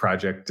fusion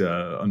project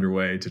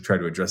underway to try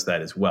to address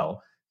that as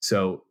well.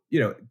 So,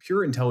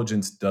 pure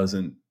intelligence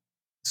doesn't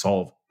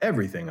solve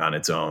everything on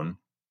its own,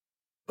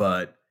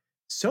 but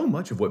so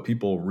much of what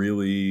people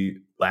really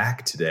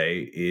lack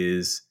today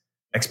is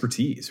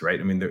expertise, right?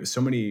 I mean, there's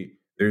so many.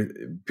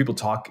 People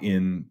talk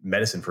in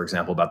medicine, for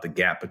example, about the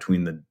gap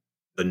between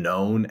the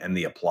known and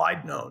the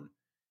applied known.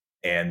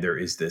 And there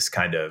is this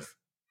kind of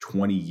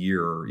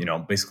 20-year,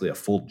 basically a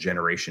full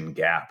generation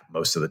gap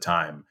most of the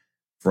time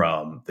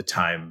from the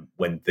time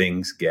when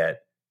things get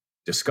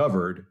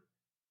discovered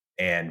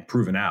and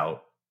proven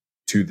out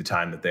to the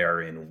time that they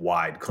are in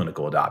wide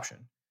clinical adoption.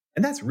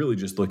 And that's really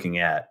just looking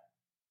at,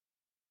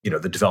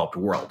 the developed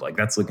world. Like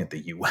that's looking at the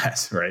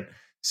US, right?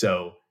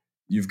 So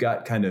you've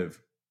got kind of,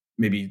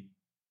 maybe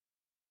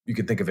you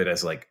could think of it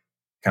as like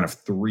kind of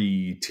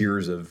three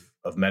tiers of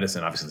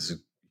medicine. Obviously, this is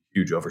a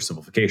huge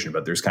oversimplification,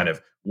 but there's kind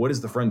of what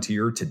is the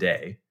frontier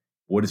today,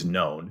 what is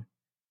known,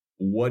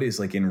 what is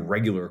like in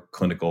regular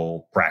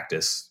clinical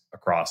practice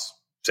across,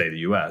 say, the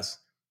US,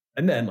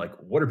 and then like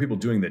what are people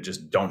doing that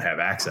just don't have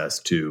access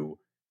to,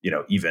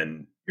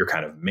 even your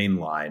kind of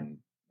mainline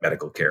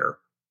medical care.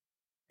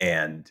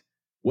 And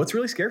what's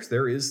really scarce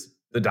there is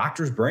the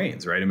doctor's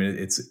brains, right? I mean,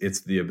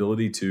 it's the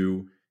ability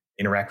to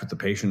interact with the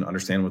patient,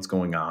 understand what's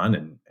going on,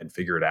 and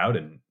figure it out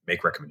and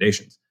make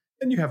recommendations.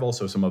 And you have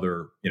also some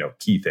other,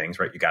 key things,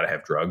 right? You got to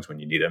have drugs when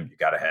you need them. You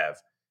got to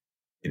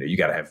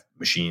have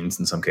machines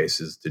in some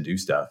cases to do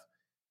stuff.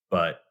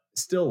 But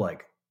still,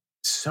 like,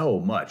 so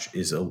much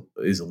is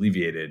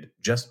alleviated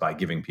just by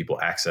giving people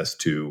access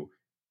to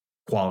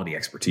quality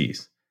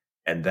expertise,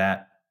 and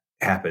that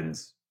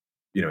happens,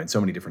 in so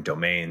many different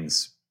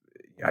domains.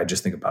 I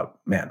just think about,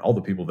 man, all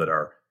the people that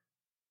are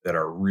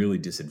really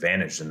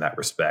disadvantaged in that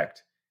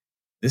respect.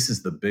 This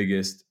is the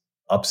biggest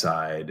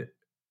upside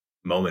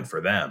moment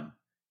for them,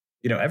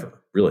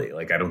 ever, really.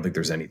 Like, I don't think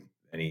there's any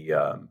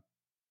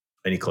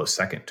close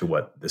second to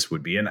what this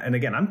would be. And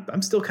again,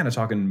 I'm still kind of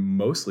talking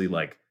mostly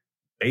like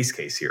base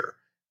case here.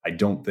 I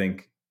don't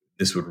think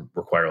this would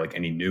require like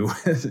any new,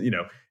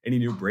 any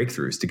new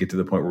breakthroughs to get to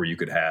the point where you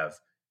could have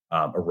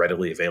a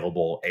readily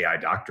available AI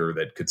doctor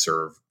that could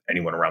serve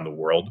anyone around the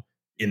world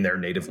in their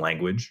native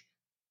language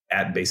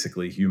at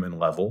basically human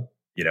level,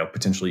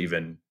 potentially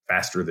even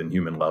faster than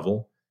human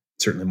level,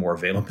 certainly more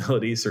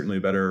availability, certainly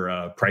a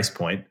better price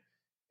point.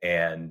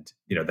 And,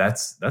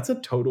 that's a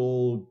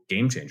total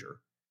game changer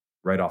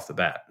right off the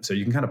bat. So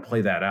you can kind of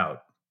play that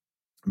out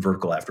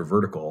vertical after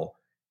vertical,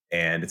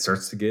 and it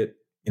starts to get,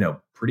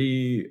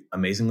 pretty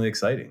amazingly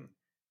exciting.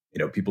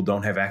 People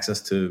don't have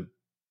access to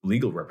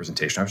legal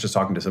representation. I was just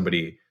talking to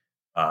somebody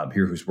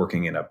here who's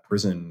working in a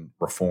prison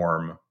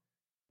reform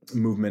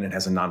movement and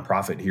has a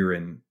nonprofit here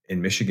in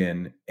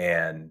Michigan.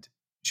 And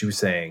she was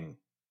saying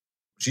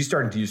she's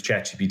starting to use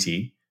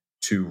ChatGPT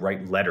to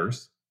write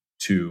letters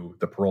to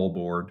the parole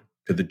board,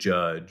 to the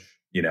judge,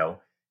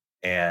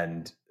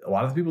 and a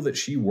lot of the people that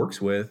she works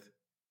with,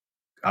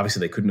 obviously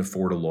they couldn't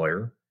afford a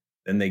lawyer.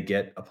 Then they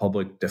get a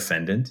public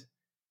defendant.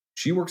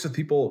 She works with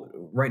people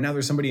right now.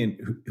 There's somebody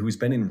who's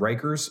been in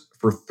Rikers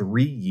for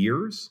 3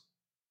 years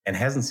and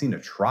hasn't seen a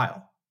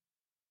trial.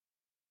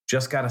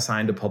 Just got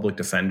assigned a public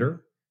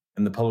defender,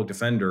 and the public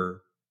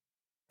defender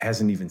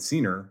hasn't even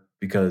seen her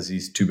because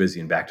he's too busy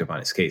and backed up on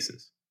his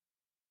cases.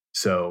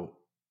 So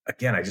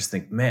again, I just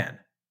think, man,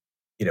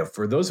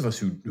 for those of us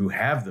who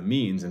have the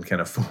means and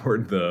can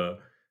afford the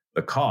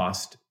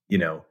cost,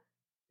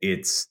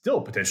 it's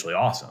still potentially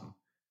awesome.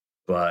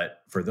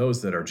 But for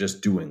those that are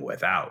just doing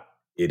without,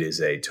 it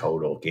is a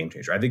total game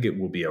changer. I think it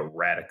will be a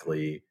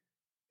radically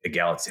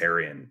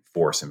egalitarian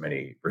force in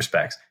many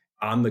respects.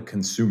 On the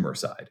consumer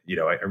side,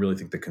 I really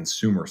think the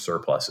consumer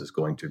surplus is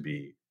going to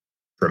be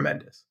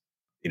tremendous.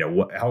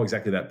 How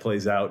exactly that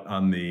plays out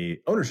on the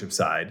ownership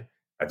side,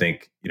 I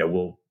think,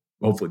 we'll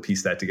hopefully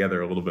piece that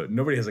together a little bit.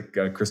 Nobody has a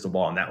crystal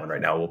ball on that one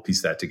right now. We'll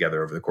piece that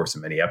together over the course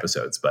of many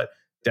episodes, but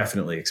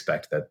definitely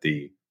expect that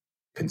the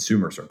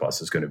consumer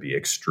surplus is going to be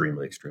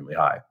extremely, extremely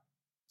high.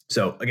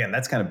 So again,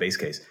 that's kind of base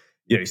case.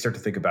 You start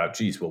to think about,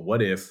 geez, well,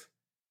 what if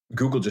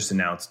Google just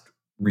announced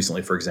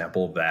recently, for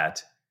example,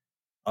 that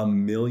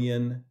 1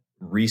 million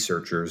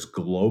researchers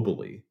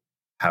globally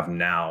have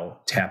now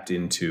tapped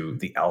into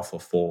the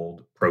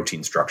AlphaFold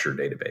protein structure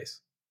database.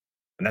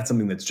 And that's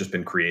something that's just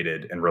been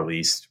created and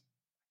released.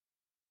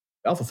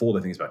 AlphaFold,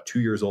 I think, is about 2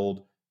 years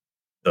old.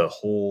 The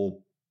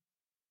whole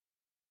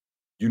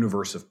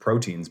universe of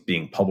proteins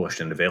being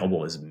published and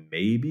available is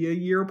maybe a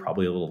year,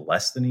 probably a little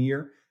less than a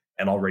year.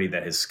 And already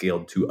that has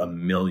scaled to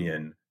 1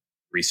 million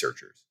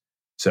researchers.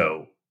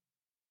 So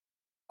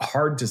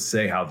hard to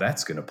say how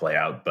that's going to play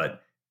out,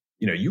 but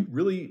you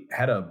really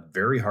had a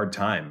very hard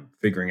time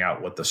figuring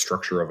out what the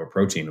structure of a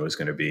protein was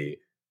going to be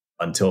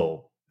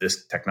until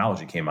this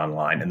technology came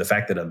online. And the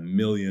fact that 1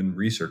 million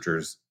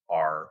researchers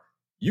are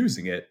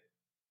using it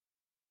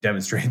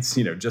demonstrates,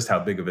 just how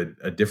big of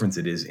a difference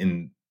it is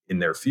in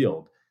their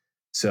field.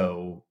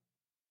 So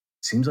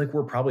seems like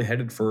we're probably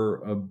headed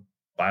for a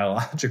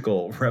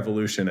biological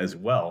revolution as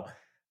well.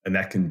 And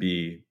that can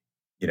be,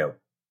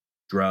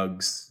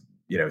 drugs,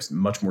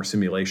 much more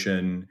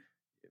simulation,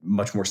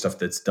 much more stuff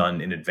that's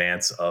done in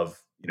advance of,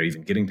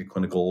 even getting to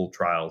clinical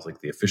trials.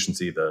 Like the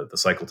efficiency, the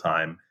cycle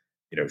time,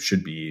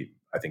 should be,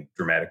 I think,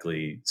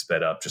 dramatically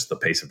sped up. Just the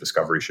pace of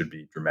discovery should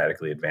be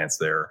dramatically advanced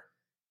there.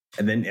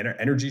 And then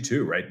energy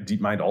too, right?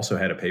 DeepMind also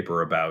had a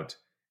paper about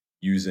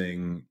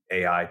using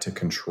AI to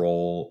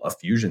control a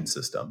fusion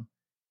system.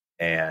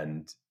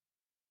 And,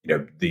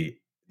 the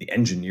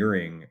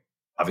engineering,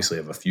 obviously,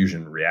 of a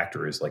fusion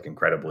reactor is like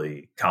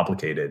incredibly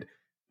complicated.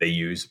 They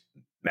use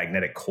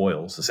magnetic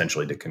coils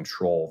essentially to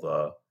control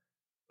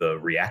the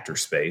reactor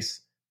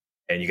space.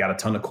 And you got a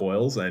ton of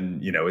coils,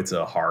 and, it's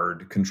a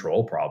hard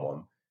control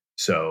problem.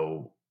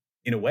 So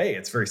in a way,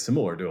 it's very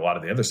similar to a lot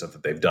of the other stuff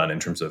that they've done in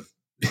terms of,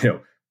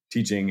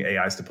 teaching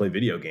AIs to play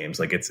video games.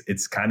 Like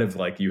it's kind of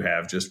like you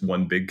have just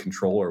one big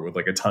controller with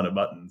like a ton of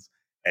buttons,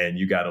 and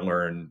you got to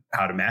learn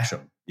how to mash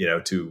them,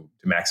 to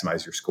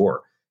maximize your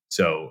score.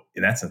 So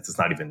in that sense, it's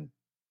not even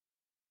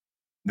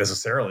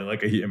necessarily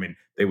like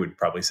they would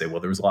probably say,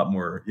 well, there was a lot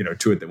more,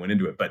 to it that went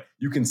into it, but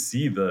you can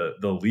see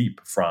the leap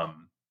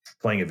from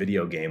playing a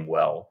video game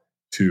well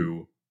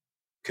to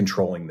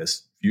controlling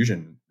this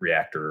fusion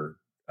reactor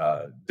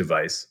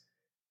device.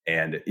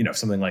 And, if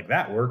something like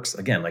that works,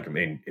 again,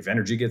 if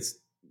energy gets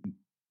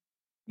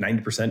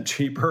 90%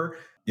 cheaper,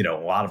 a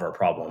lot of our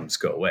problems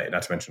go away.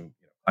 Not to mention,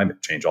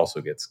 climate change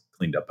also gets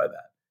cleaned up by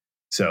that.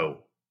 So,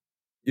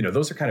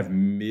 those are kind of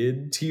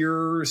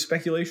mid-tier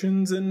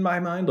speculations in my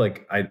mind.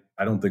 Like, I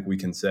don't think we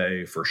can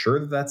say for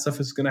sure that stuff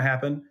is going to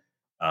happen,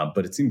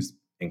 but it seems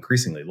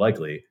increasingly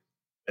likely.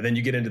 And then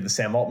you get into the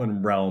Sam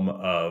Altman realm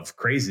of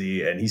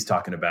crazy, and he's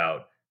talking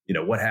about,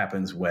 what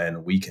happens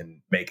when we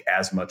can make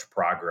as much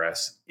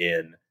progress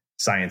in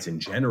science in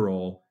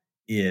general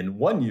in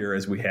 1 year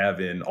as we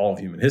have in all of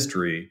human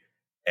history.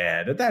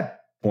 And at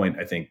that point,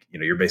 I think,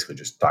 you're basically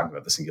just talking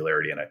about the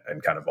singularity,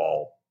 and kind of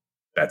all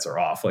bets are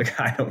off. Like,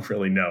 I don't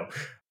really know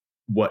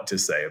what to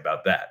say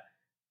about that,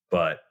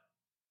 but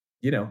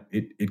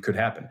it could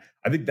happen.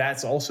 I think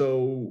that's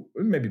also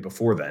maybe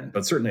before then,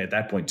 but certainly at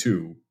that point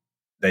too,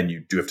 then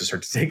you do have to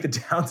start to take the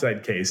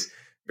downside case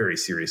very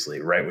seriously,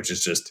 right? Which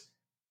is just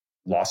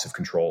loss of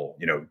control,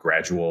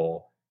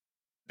 gradual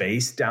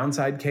base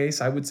downside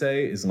case, I would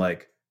say, is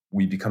like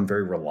we become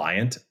very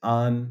reliant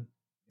on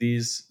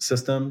these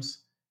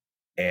systems.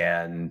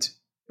 And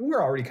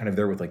we're already kind of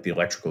there with like the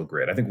electrical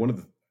grid. I think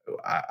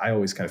I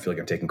always kind of feel like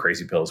I'm taking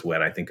crazy pills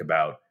when I think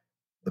about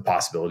the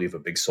possibility of a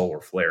big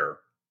solar flare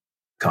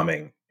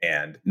coming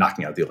and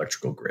knocking out the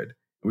electrical grid.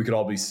 We could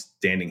all be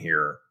standing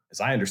here,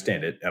 as I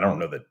understand it. I don't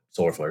know that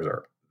solar flares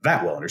are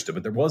that well understood,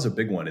 but there was a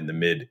big one in the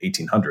mid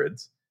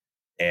 1800s,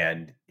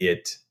 and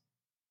it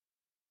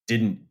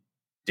didn't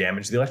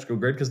damage the electrical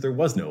grid because there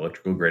was no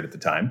electrical grid at the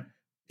time.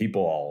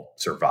 People all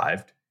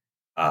survived.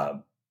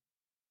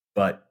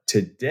 But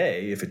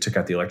today, if it took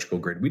out the electrical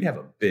grid, we'd have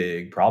a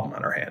big problem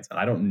on our hands. And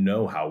I don't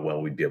know how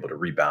well we'd be able to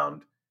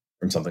rebound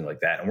from something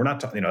like that. And we're not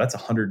talking, that's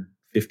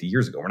 150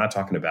 years ago. We're not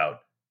talking about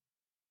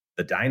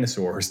the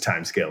dinosaurs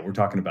time scale. We're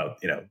talking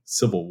about,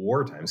 Civil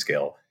War time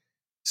scale.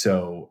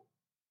 So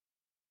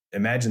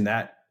imagine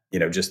that,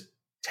 just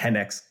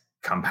 10x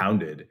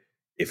compounded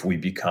if we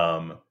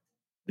become,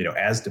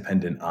 as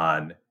dependent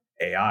on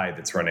AI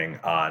that's running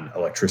on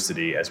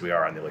electricity as we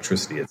are on the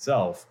electricity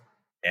itself,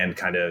 and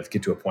kind of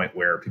get to a point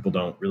where people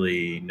don't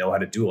really know how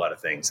to do a lot of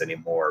things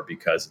anymore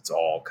because it's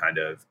all kind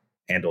of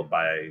handled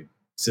by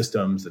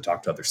systems that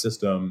talk to other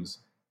systems.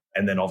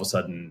 And then all of a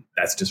sudden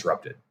that's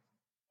disrupted.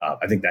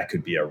 I think that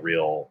could be a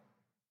real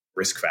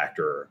risk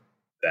factor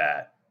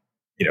that,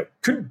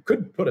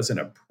 could put us in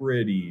a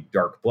pretty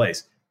dark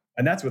place.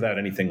 And that's without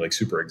anything like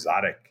super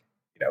exotic,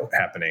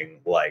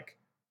 happening, like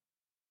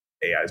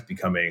AI is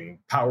becoming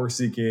power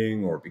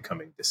seeking or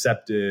becoming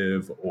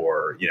deceptive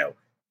or,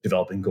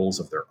 developing goals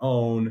of their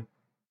own,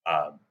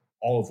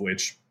 all of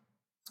which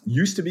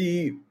used to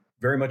be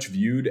very much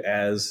viewed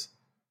as,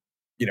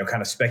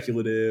 kind of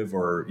speculative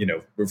or,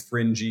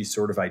 fringy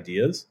sort of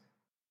ideas.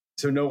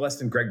 So no less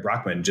than Greg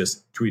Brockman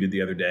just tweeted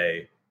the other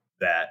day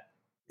that,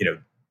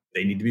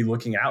 they need to be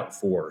looking out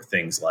for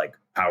things like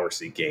power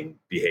seeking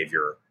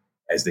behavior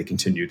as they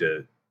continue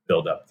to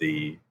build up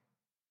the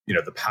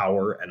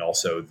power and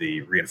also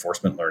the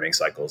reinforcement learning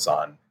cycles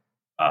on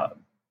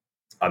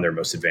their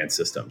most advanced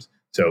systems.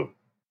 So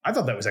I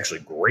thought that was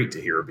actually great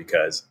to hear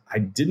because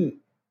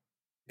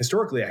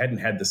historically, I hadn't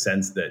had the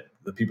sense that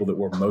the people that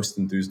were most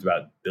enthused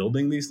about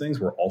building these things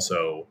were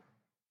also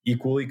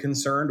equally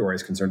concerned or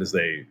as concerned as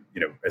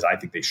as I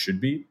think they should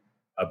be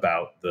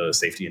about the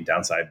safety and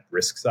downside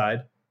risk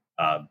side.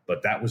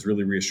 But that was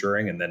really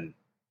reassuring. And then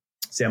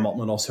Sam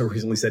Altman also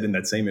recently said in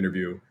that same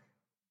interview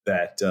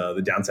that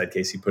the downside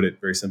case, he put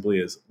it very simply,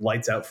 is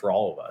lights out for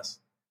all of us.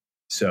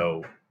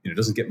 So, it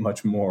doesn't get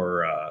much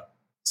more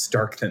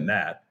stark than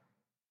that.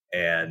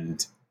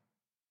 And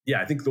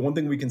yeah, I think the one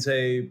thing we can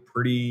say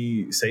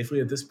pretty safely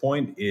at this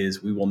point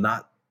is we will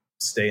not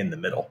stay in the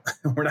middle.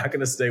 We're not going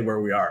to stay where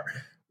we are.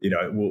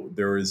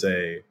 There is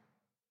a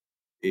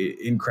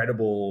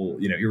incredible,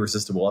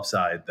 irresistible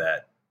upside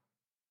that,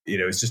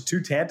 it's just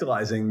too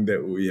tantalizing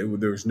that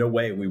there's no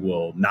way we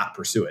will not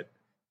pursue it.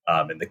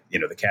 And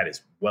the cat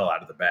is well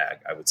out of the bag,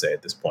 I would say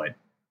at this point.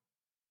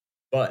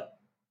 But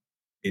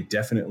it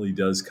definitely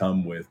does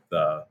come with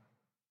a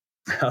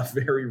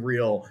very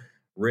real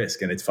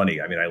risk. And it's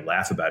funny. I mean, I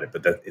laugh about it,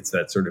 but it's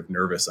that sort of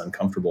nervous,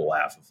 uncomfortable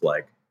laugh of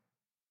like,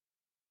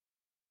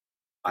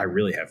 I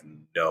really have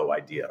no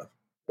idea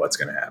what's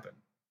going to happen.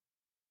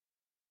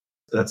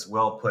 That's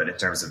well put in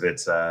terms of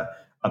its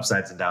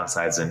upsides and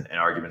downsides and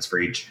arguments for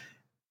each.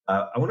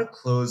 I want to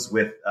close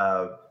with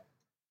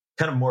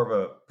kind of more of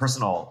a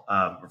personal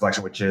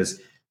reflection, which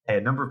is a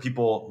number of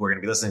people who are going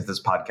to be listening to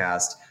this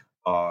podcast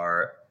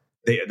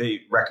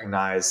they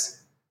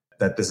recognize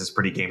that this is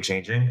pretty game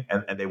changing,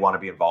 and they want to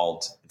be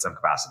involved in some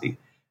capacity.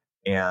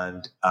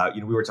 And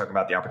we were talking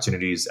about the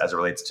opportunities as it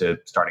relates to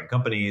starting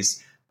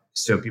companies.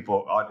 So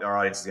people, our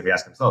audience is going to be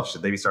asking themselves,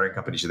 should they be starting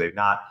companies? Should they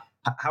not?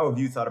 How have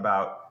you thought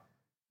about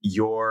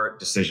your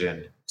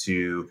decision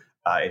to,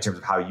 in terms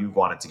of how you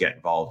wanted to get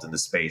involved in the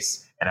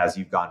space, and as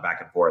you've gone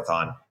back and forth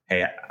on,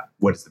 hey,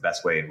 what is the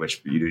best way in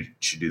which you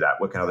should do that?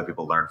 What can other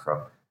people learn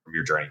from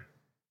your journey?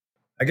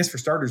 I guess for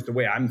starters, the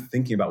way I'm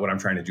thinking about what I'm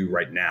trying to do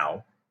right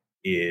now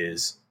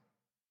is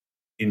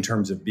in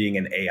terms of being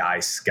an AI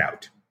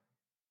scout.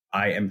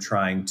 I am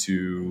trying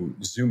to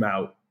zoom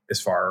out as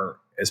far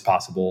as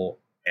possible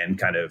and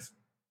kind of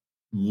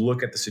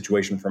look at the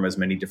situation from as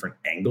many different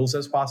angles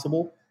as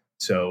possible.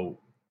 So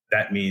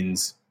that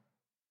means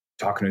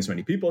talking to as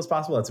many people as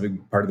possible. That's a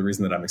big part of the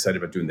reason that I'm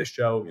excited about doing this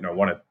show. I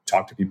want to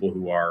talk to people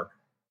who are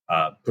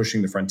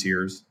pushing the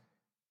frontiers.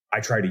 I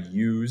try to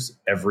use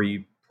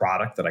every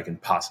product that I can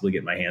possibly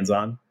get my hands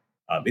on.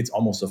 It's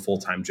almost a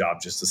full-time job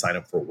just to sign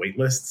up for wait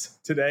lists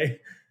today.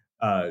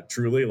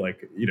 Truly,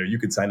 you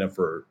could sign up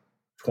for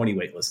 20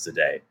 wait lists a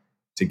day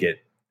to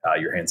get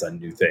your hands on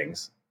new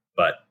things.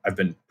 But I've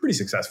been pretty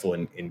successful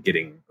in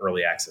getting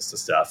early access to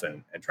stuff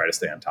and try to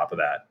stay on top of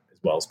that as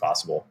well as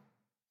possible.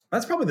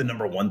 That's probably the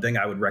number one thing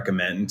I would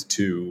recommend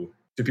to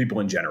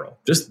people in general.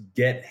 Just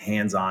get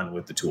hands-on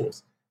with the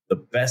tools. The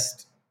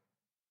best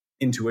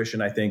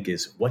intuition, I think,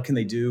 is what can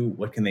they do?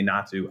 What can they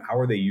not do? How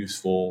are they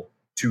useful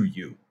to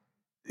you?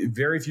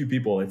 Very few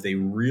people, if they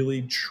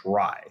really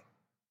try,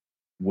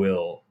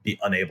 will be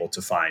unable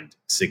to find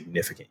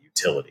significant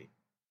utility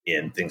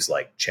in things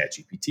like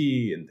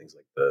ChatGPT and things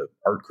like the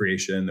art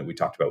creation that we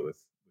talked about with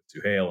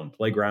Suhail and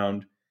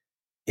Playground.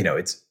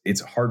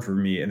 It's hard for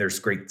me. And there's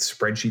great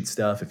spreadsheet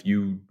stuff. If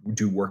you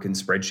do work in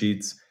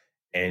spreadsheets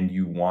and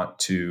you want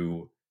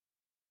to,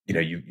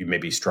 you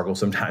maybe struggle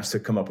sometimes to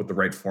come up with the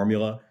right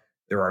formula,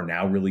 there are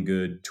now really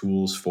good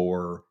tools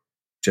for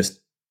just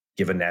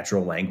give a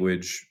natural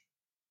language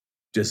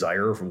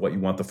desire for what you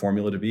want the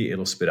formula to be.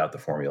 It'll spit out the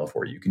formula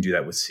for you. You can do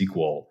that with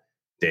SQL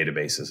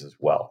databases as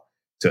well.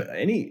 So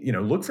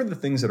look for the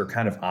things that are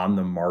kind of on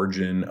the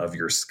margin of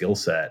your skill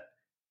set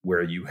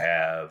where you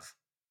have,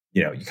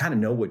 you kind of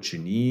know what you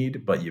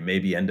need, but you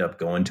maybe end up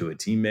going to a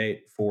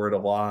teammate for it a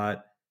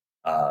lot.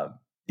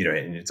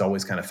 And it's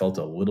always kind of felt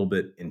a little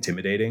bit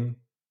intimidating.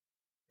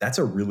 That's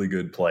a really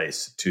good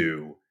place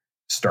to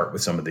start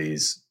with some of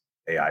these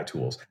AI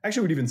tools.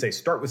 Actually, I would even say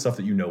start with stuff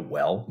that you know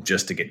well,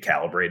 just to get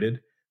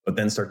calibrated, but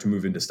then start to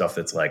move into stuff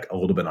that's like a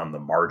little bit on the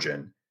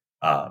margin.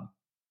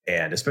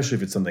 And especially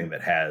if it's something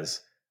that has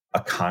a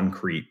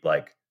concrete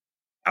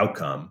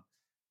outcome,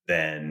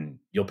 then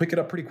you'll pick it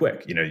up pretty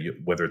quick.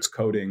 Whether it's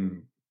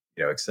coding,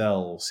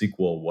 Excel,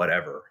 SQL,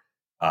 whatever.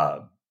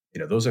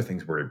 Those are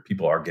things where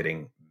people are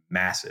getting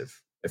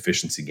massive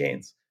efficiency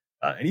gains.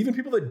 And even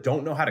people that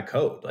don't know how to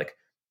code. Like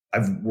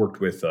I've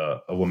worked with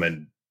a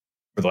woman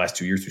for the last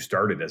 2 years who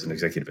started as an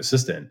executive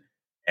assistant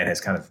and has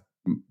kind of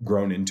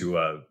grown into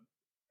a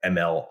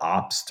ML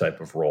ops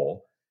type of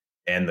role.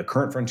 And the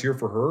current frontier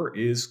for her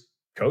is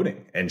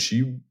coding. And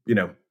she,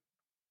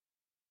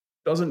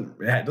 doesn't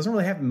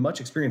really have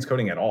much experience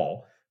coding at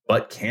all,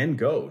 but can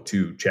go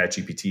to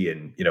ChatGPT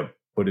and,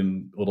 put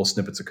in little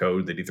snippets of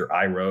code that either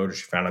I wrote or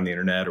she found on the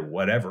internet or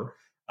whatever,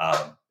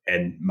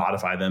 and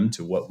modify them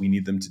to what we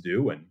need them to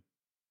do. And,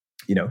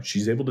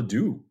 she's able to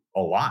do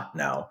a lot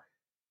now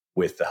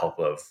with the help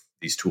of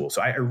these tools.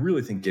 So I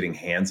really think getting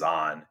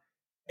hands-on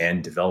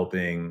and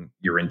developing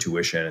your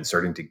intuition and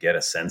starting to get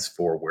a sense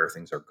for where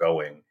things are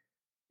going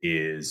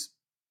is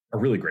a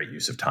really great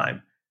use of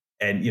time.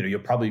 And, you'll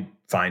probably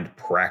find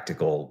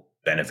practical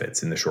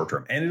benefits in the short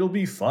term, and it'll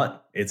be fun.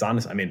 It's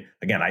honest. I mean,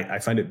 again, I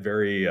find it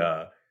very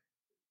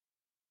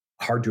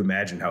hard to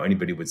imagine how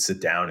anybody would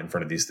sit down in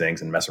front of these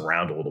things and mess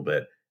around a little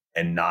bit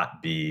and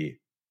not be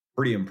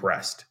pretty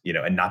impressed,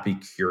 and not be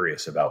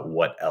curious about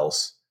what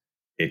else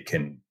it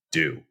can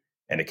do.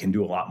 And it can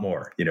do a lot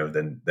more,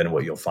 than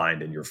what you'll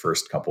find in your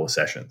first couple of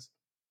sessions.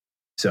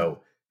 So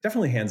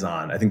definitely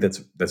hands-on. I think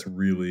that's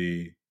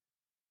really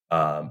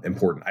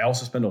important. I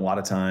also spend a lot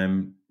of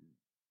time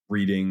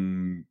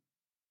reading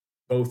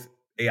both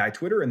AI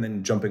Twitter and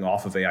then jumping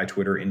off of AI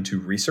Twitter into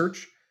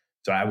research.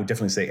 So I would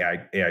definitely say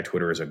AI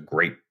Twitter is a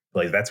great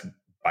place. That's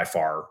by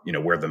far,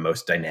 where the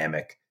most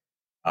dynamic,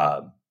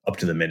 up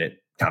to the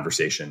minute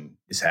conversation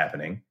is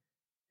happening.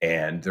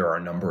 And there are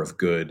a number of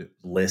good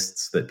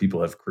lists that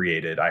people have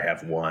created. I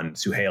have one.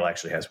 Suhail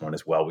actually has one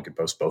as well. We could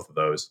post both of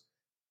those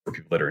for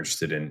people that are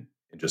interested in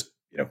just,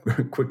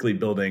 quickly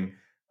building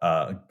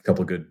a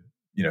couple of good,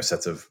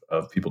 sets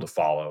of people to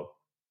follow.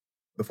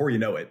 Before you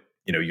know it,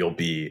 you'll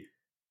be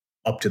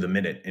up to the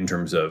minute in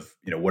terms of,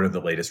 what are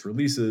the latest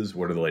releases?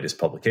 What are the latest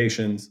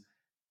publications?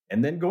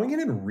 And then going in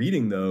and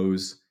reading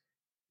those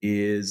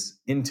is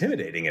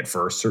intimidating at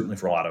first, certainly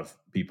for a lot of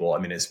people. I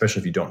mean, especially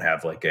if you don't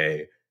have a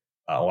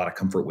lot of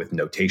comfort with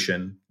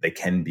notation. They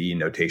can be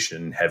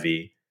notation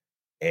heavy.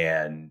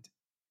 And,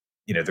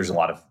 there's a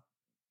lot of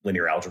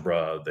linear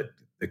algebra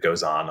that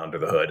goes on under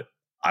the hood.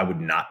 I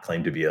would not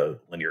claim to be a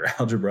linear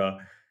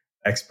algebra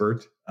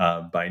expert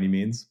by any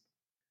means.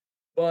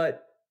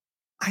 But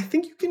I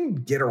think you can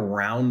get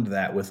around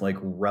that with like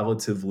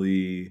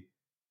relatively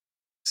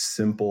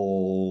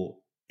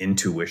simple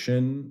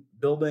intuition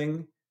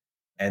building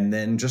and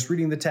then just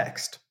reading the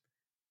text.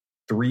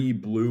 3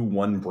 Blue,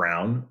 1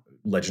 Brown,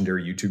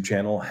 legendary YouTube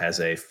channel, has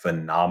a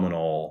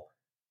phenomenal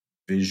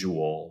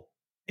visual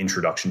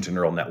introduction to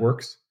neural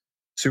networks.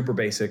 Super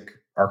basic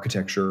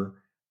architecture,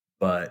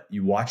 but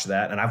you watch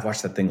that, and I've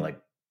watched that thing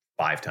like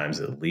 5 times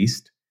at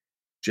least,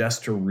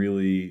 just to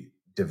really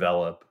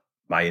develop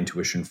my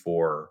intuition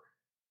for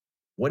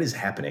what is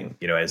happening,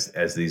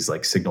 as these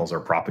like signals are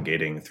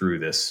propagating through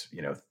this,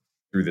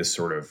 through this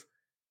sort of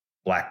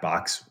black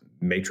box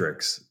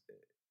matrix.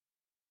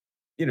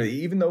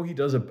 Even though he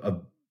does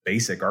a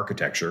basic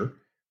architecture,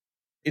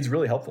 it's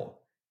really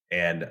helpful.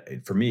 And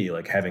for me,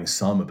 like having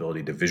some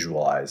ability to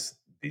visualize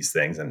these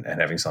things and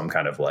having some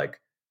kind of like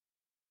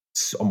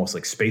almost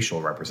like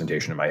spatial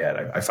representation in my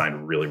head, I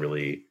find really,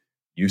 really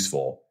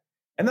useful.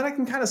 And then I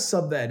can kind of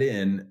sub that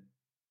in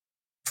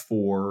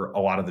for a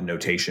lot of the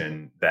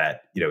notation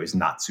that, is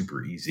not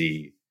super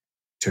easy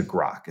to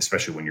grok,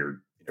 especially when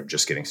you're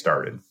just getting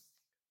started.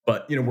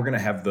 But, we're going to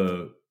have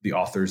the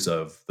authors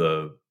of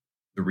the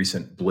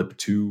recent Blip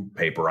 2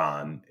 paper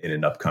on in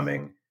an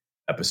upcoming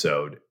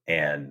episode.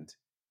 And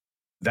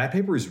that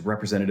paper is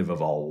representative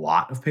of a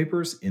lot of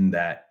papers in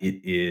that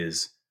it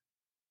is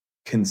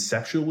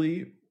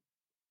conceptually,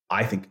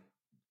 I think,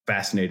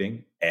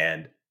 fascinating,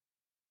 and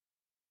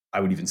I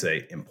would even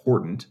say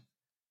important.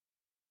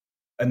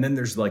 And then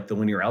there's like the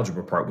linear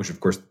algebra part, which of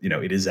course,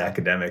 it is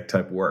academic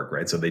type work,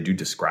 right? So they do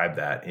describe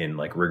that in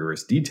like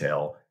rigorous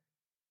detail.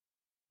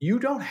 You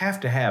don't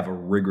have to have a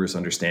rigorous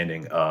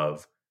understanding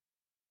of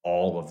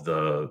all of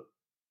the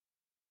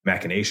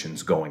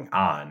machinations going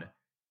on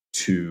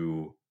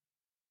to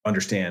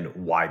understand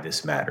why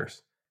this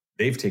matters.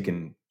 They've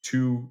taken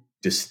 2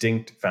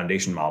 distinct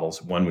foundation models,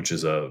 one which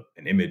is an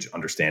image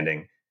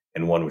understanding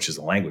and one which is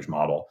a language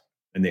model,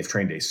 and they've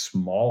trained a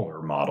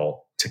smaller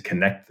model to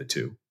connect the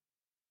 2.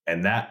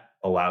 And that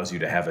allows you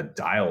to have a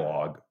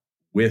dialogue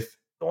with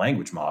the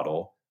language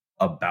model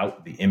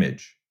about the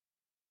image.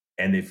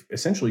 And they've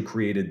essentially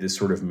created this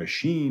sort of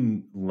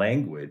machine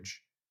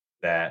language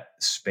that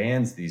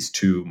spans these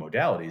 2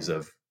 modalities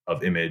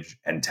of image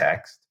and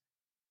text,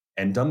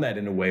 and done that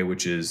in a way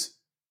which is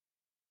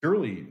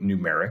purely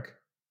numeric.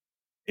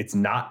 It's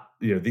not,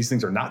 these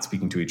things are not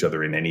speaking to each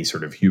other in any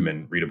sort of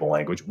human readable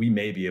language. We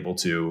may be able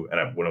to,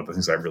 and one of the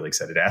things I'm really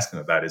excited to ask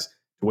them about is,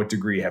 to what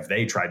degree have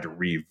they tried to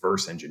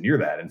reverse engineer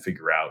that and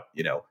figure out,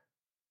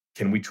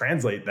 can we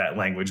translate that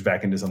language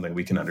back into something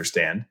we can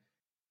understand?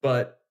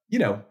 But, you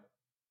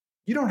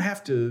don't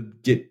have to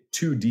get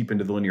too deep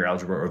into the linear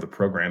algebra or the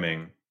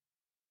programming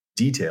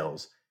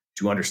details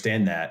to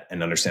understand that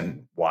and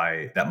understand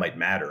why that might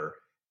matter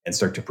and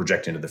start to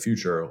project into the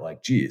future.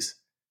 Like, geez,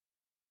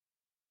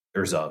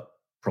 there's a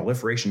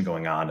proliferation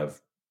going on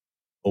of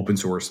open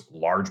source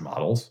large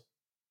models.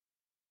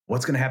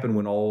 What's going to happen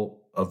when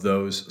all of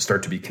those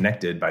start to be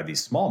connected by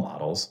these small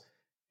models?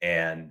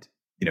 And,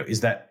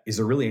 is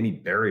there really any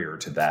barrier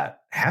to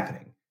that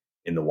happening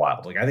in the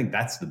wild? Like, I think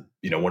that's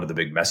one of the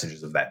big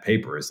messages of that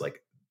paper is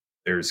like,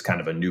 there's kind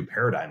of a new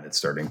paradigm that's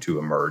starting to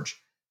emerge.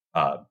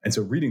 And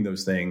so reading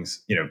those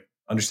things,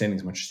 understanding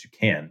as much as you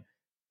can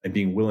and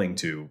being willing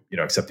to,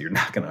 accept that you're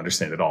not going to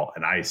understand it all.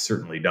 And I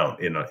certainly don't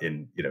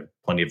in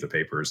plenty of the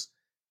papers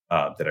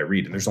that I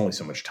read. And there's only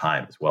so much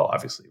time as well,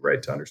 obviously,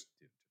 right, to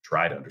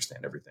try to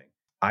understand everything.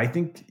 I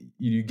think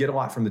you get a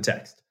lot from the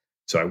text.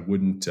 So I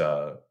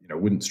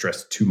wouldn't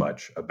stress too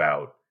much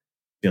about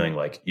feeling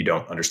like you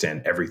don't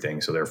understand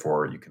everything, so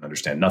therefore you can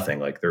understand nothing.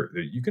 Like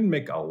you can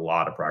make a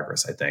lot of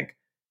progress, I think,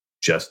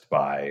 just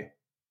by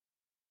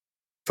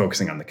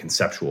focusing on the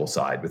conceptual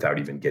side without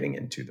even getting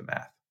into the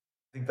math.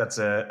 I think that's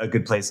a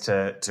good place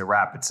to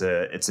wrap. It's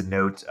a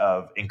note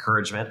of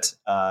encouragement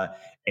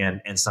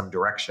and some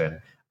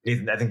direction.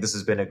 Nathan, I think this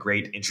has been a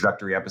great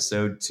introductory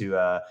episode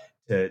to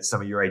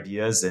some of your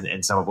ideas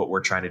and some of what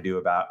we're trying to do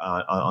about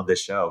on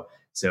this show.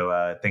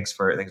 So thanks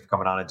for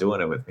coming on and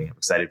doing it with me. I'm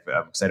excited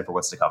for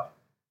what's to come.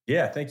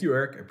 Yeah, thank you,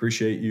 Erik. I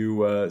appreciate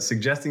you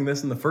suggesting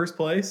this in the first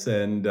place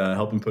and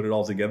helping put it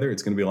all together.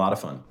 It's going to be a lot of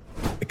fun.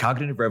 The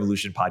Cognitive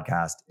Revolution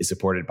podcast is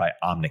supported by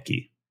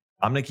Omnikey.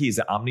 Omnikey is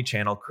an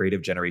omni-channel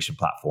creative generation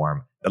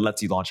platform that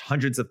lets you launch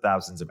hundreds of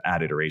thousands of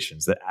ad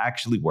iterations that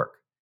actually work,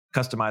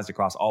 customized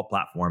across all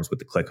platforms with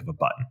the click of a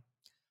button.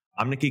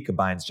 Omnikey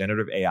combines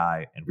generative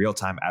AI and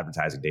real-time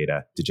advertising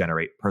data to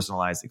generate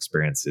personalized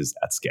experiences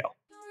at scale.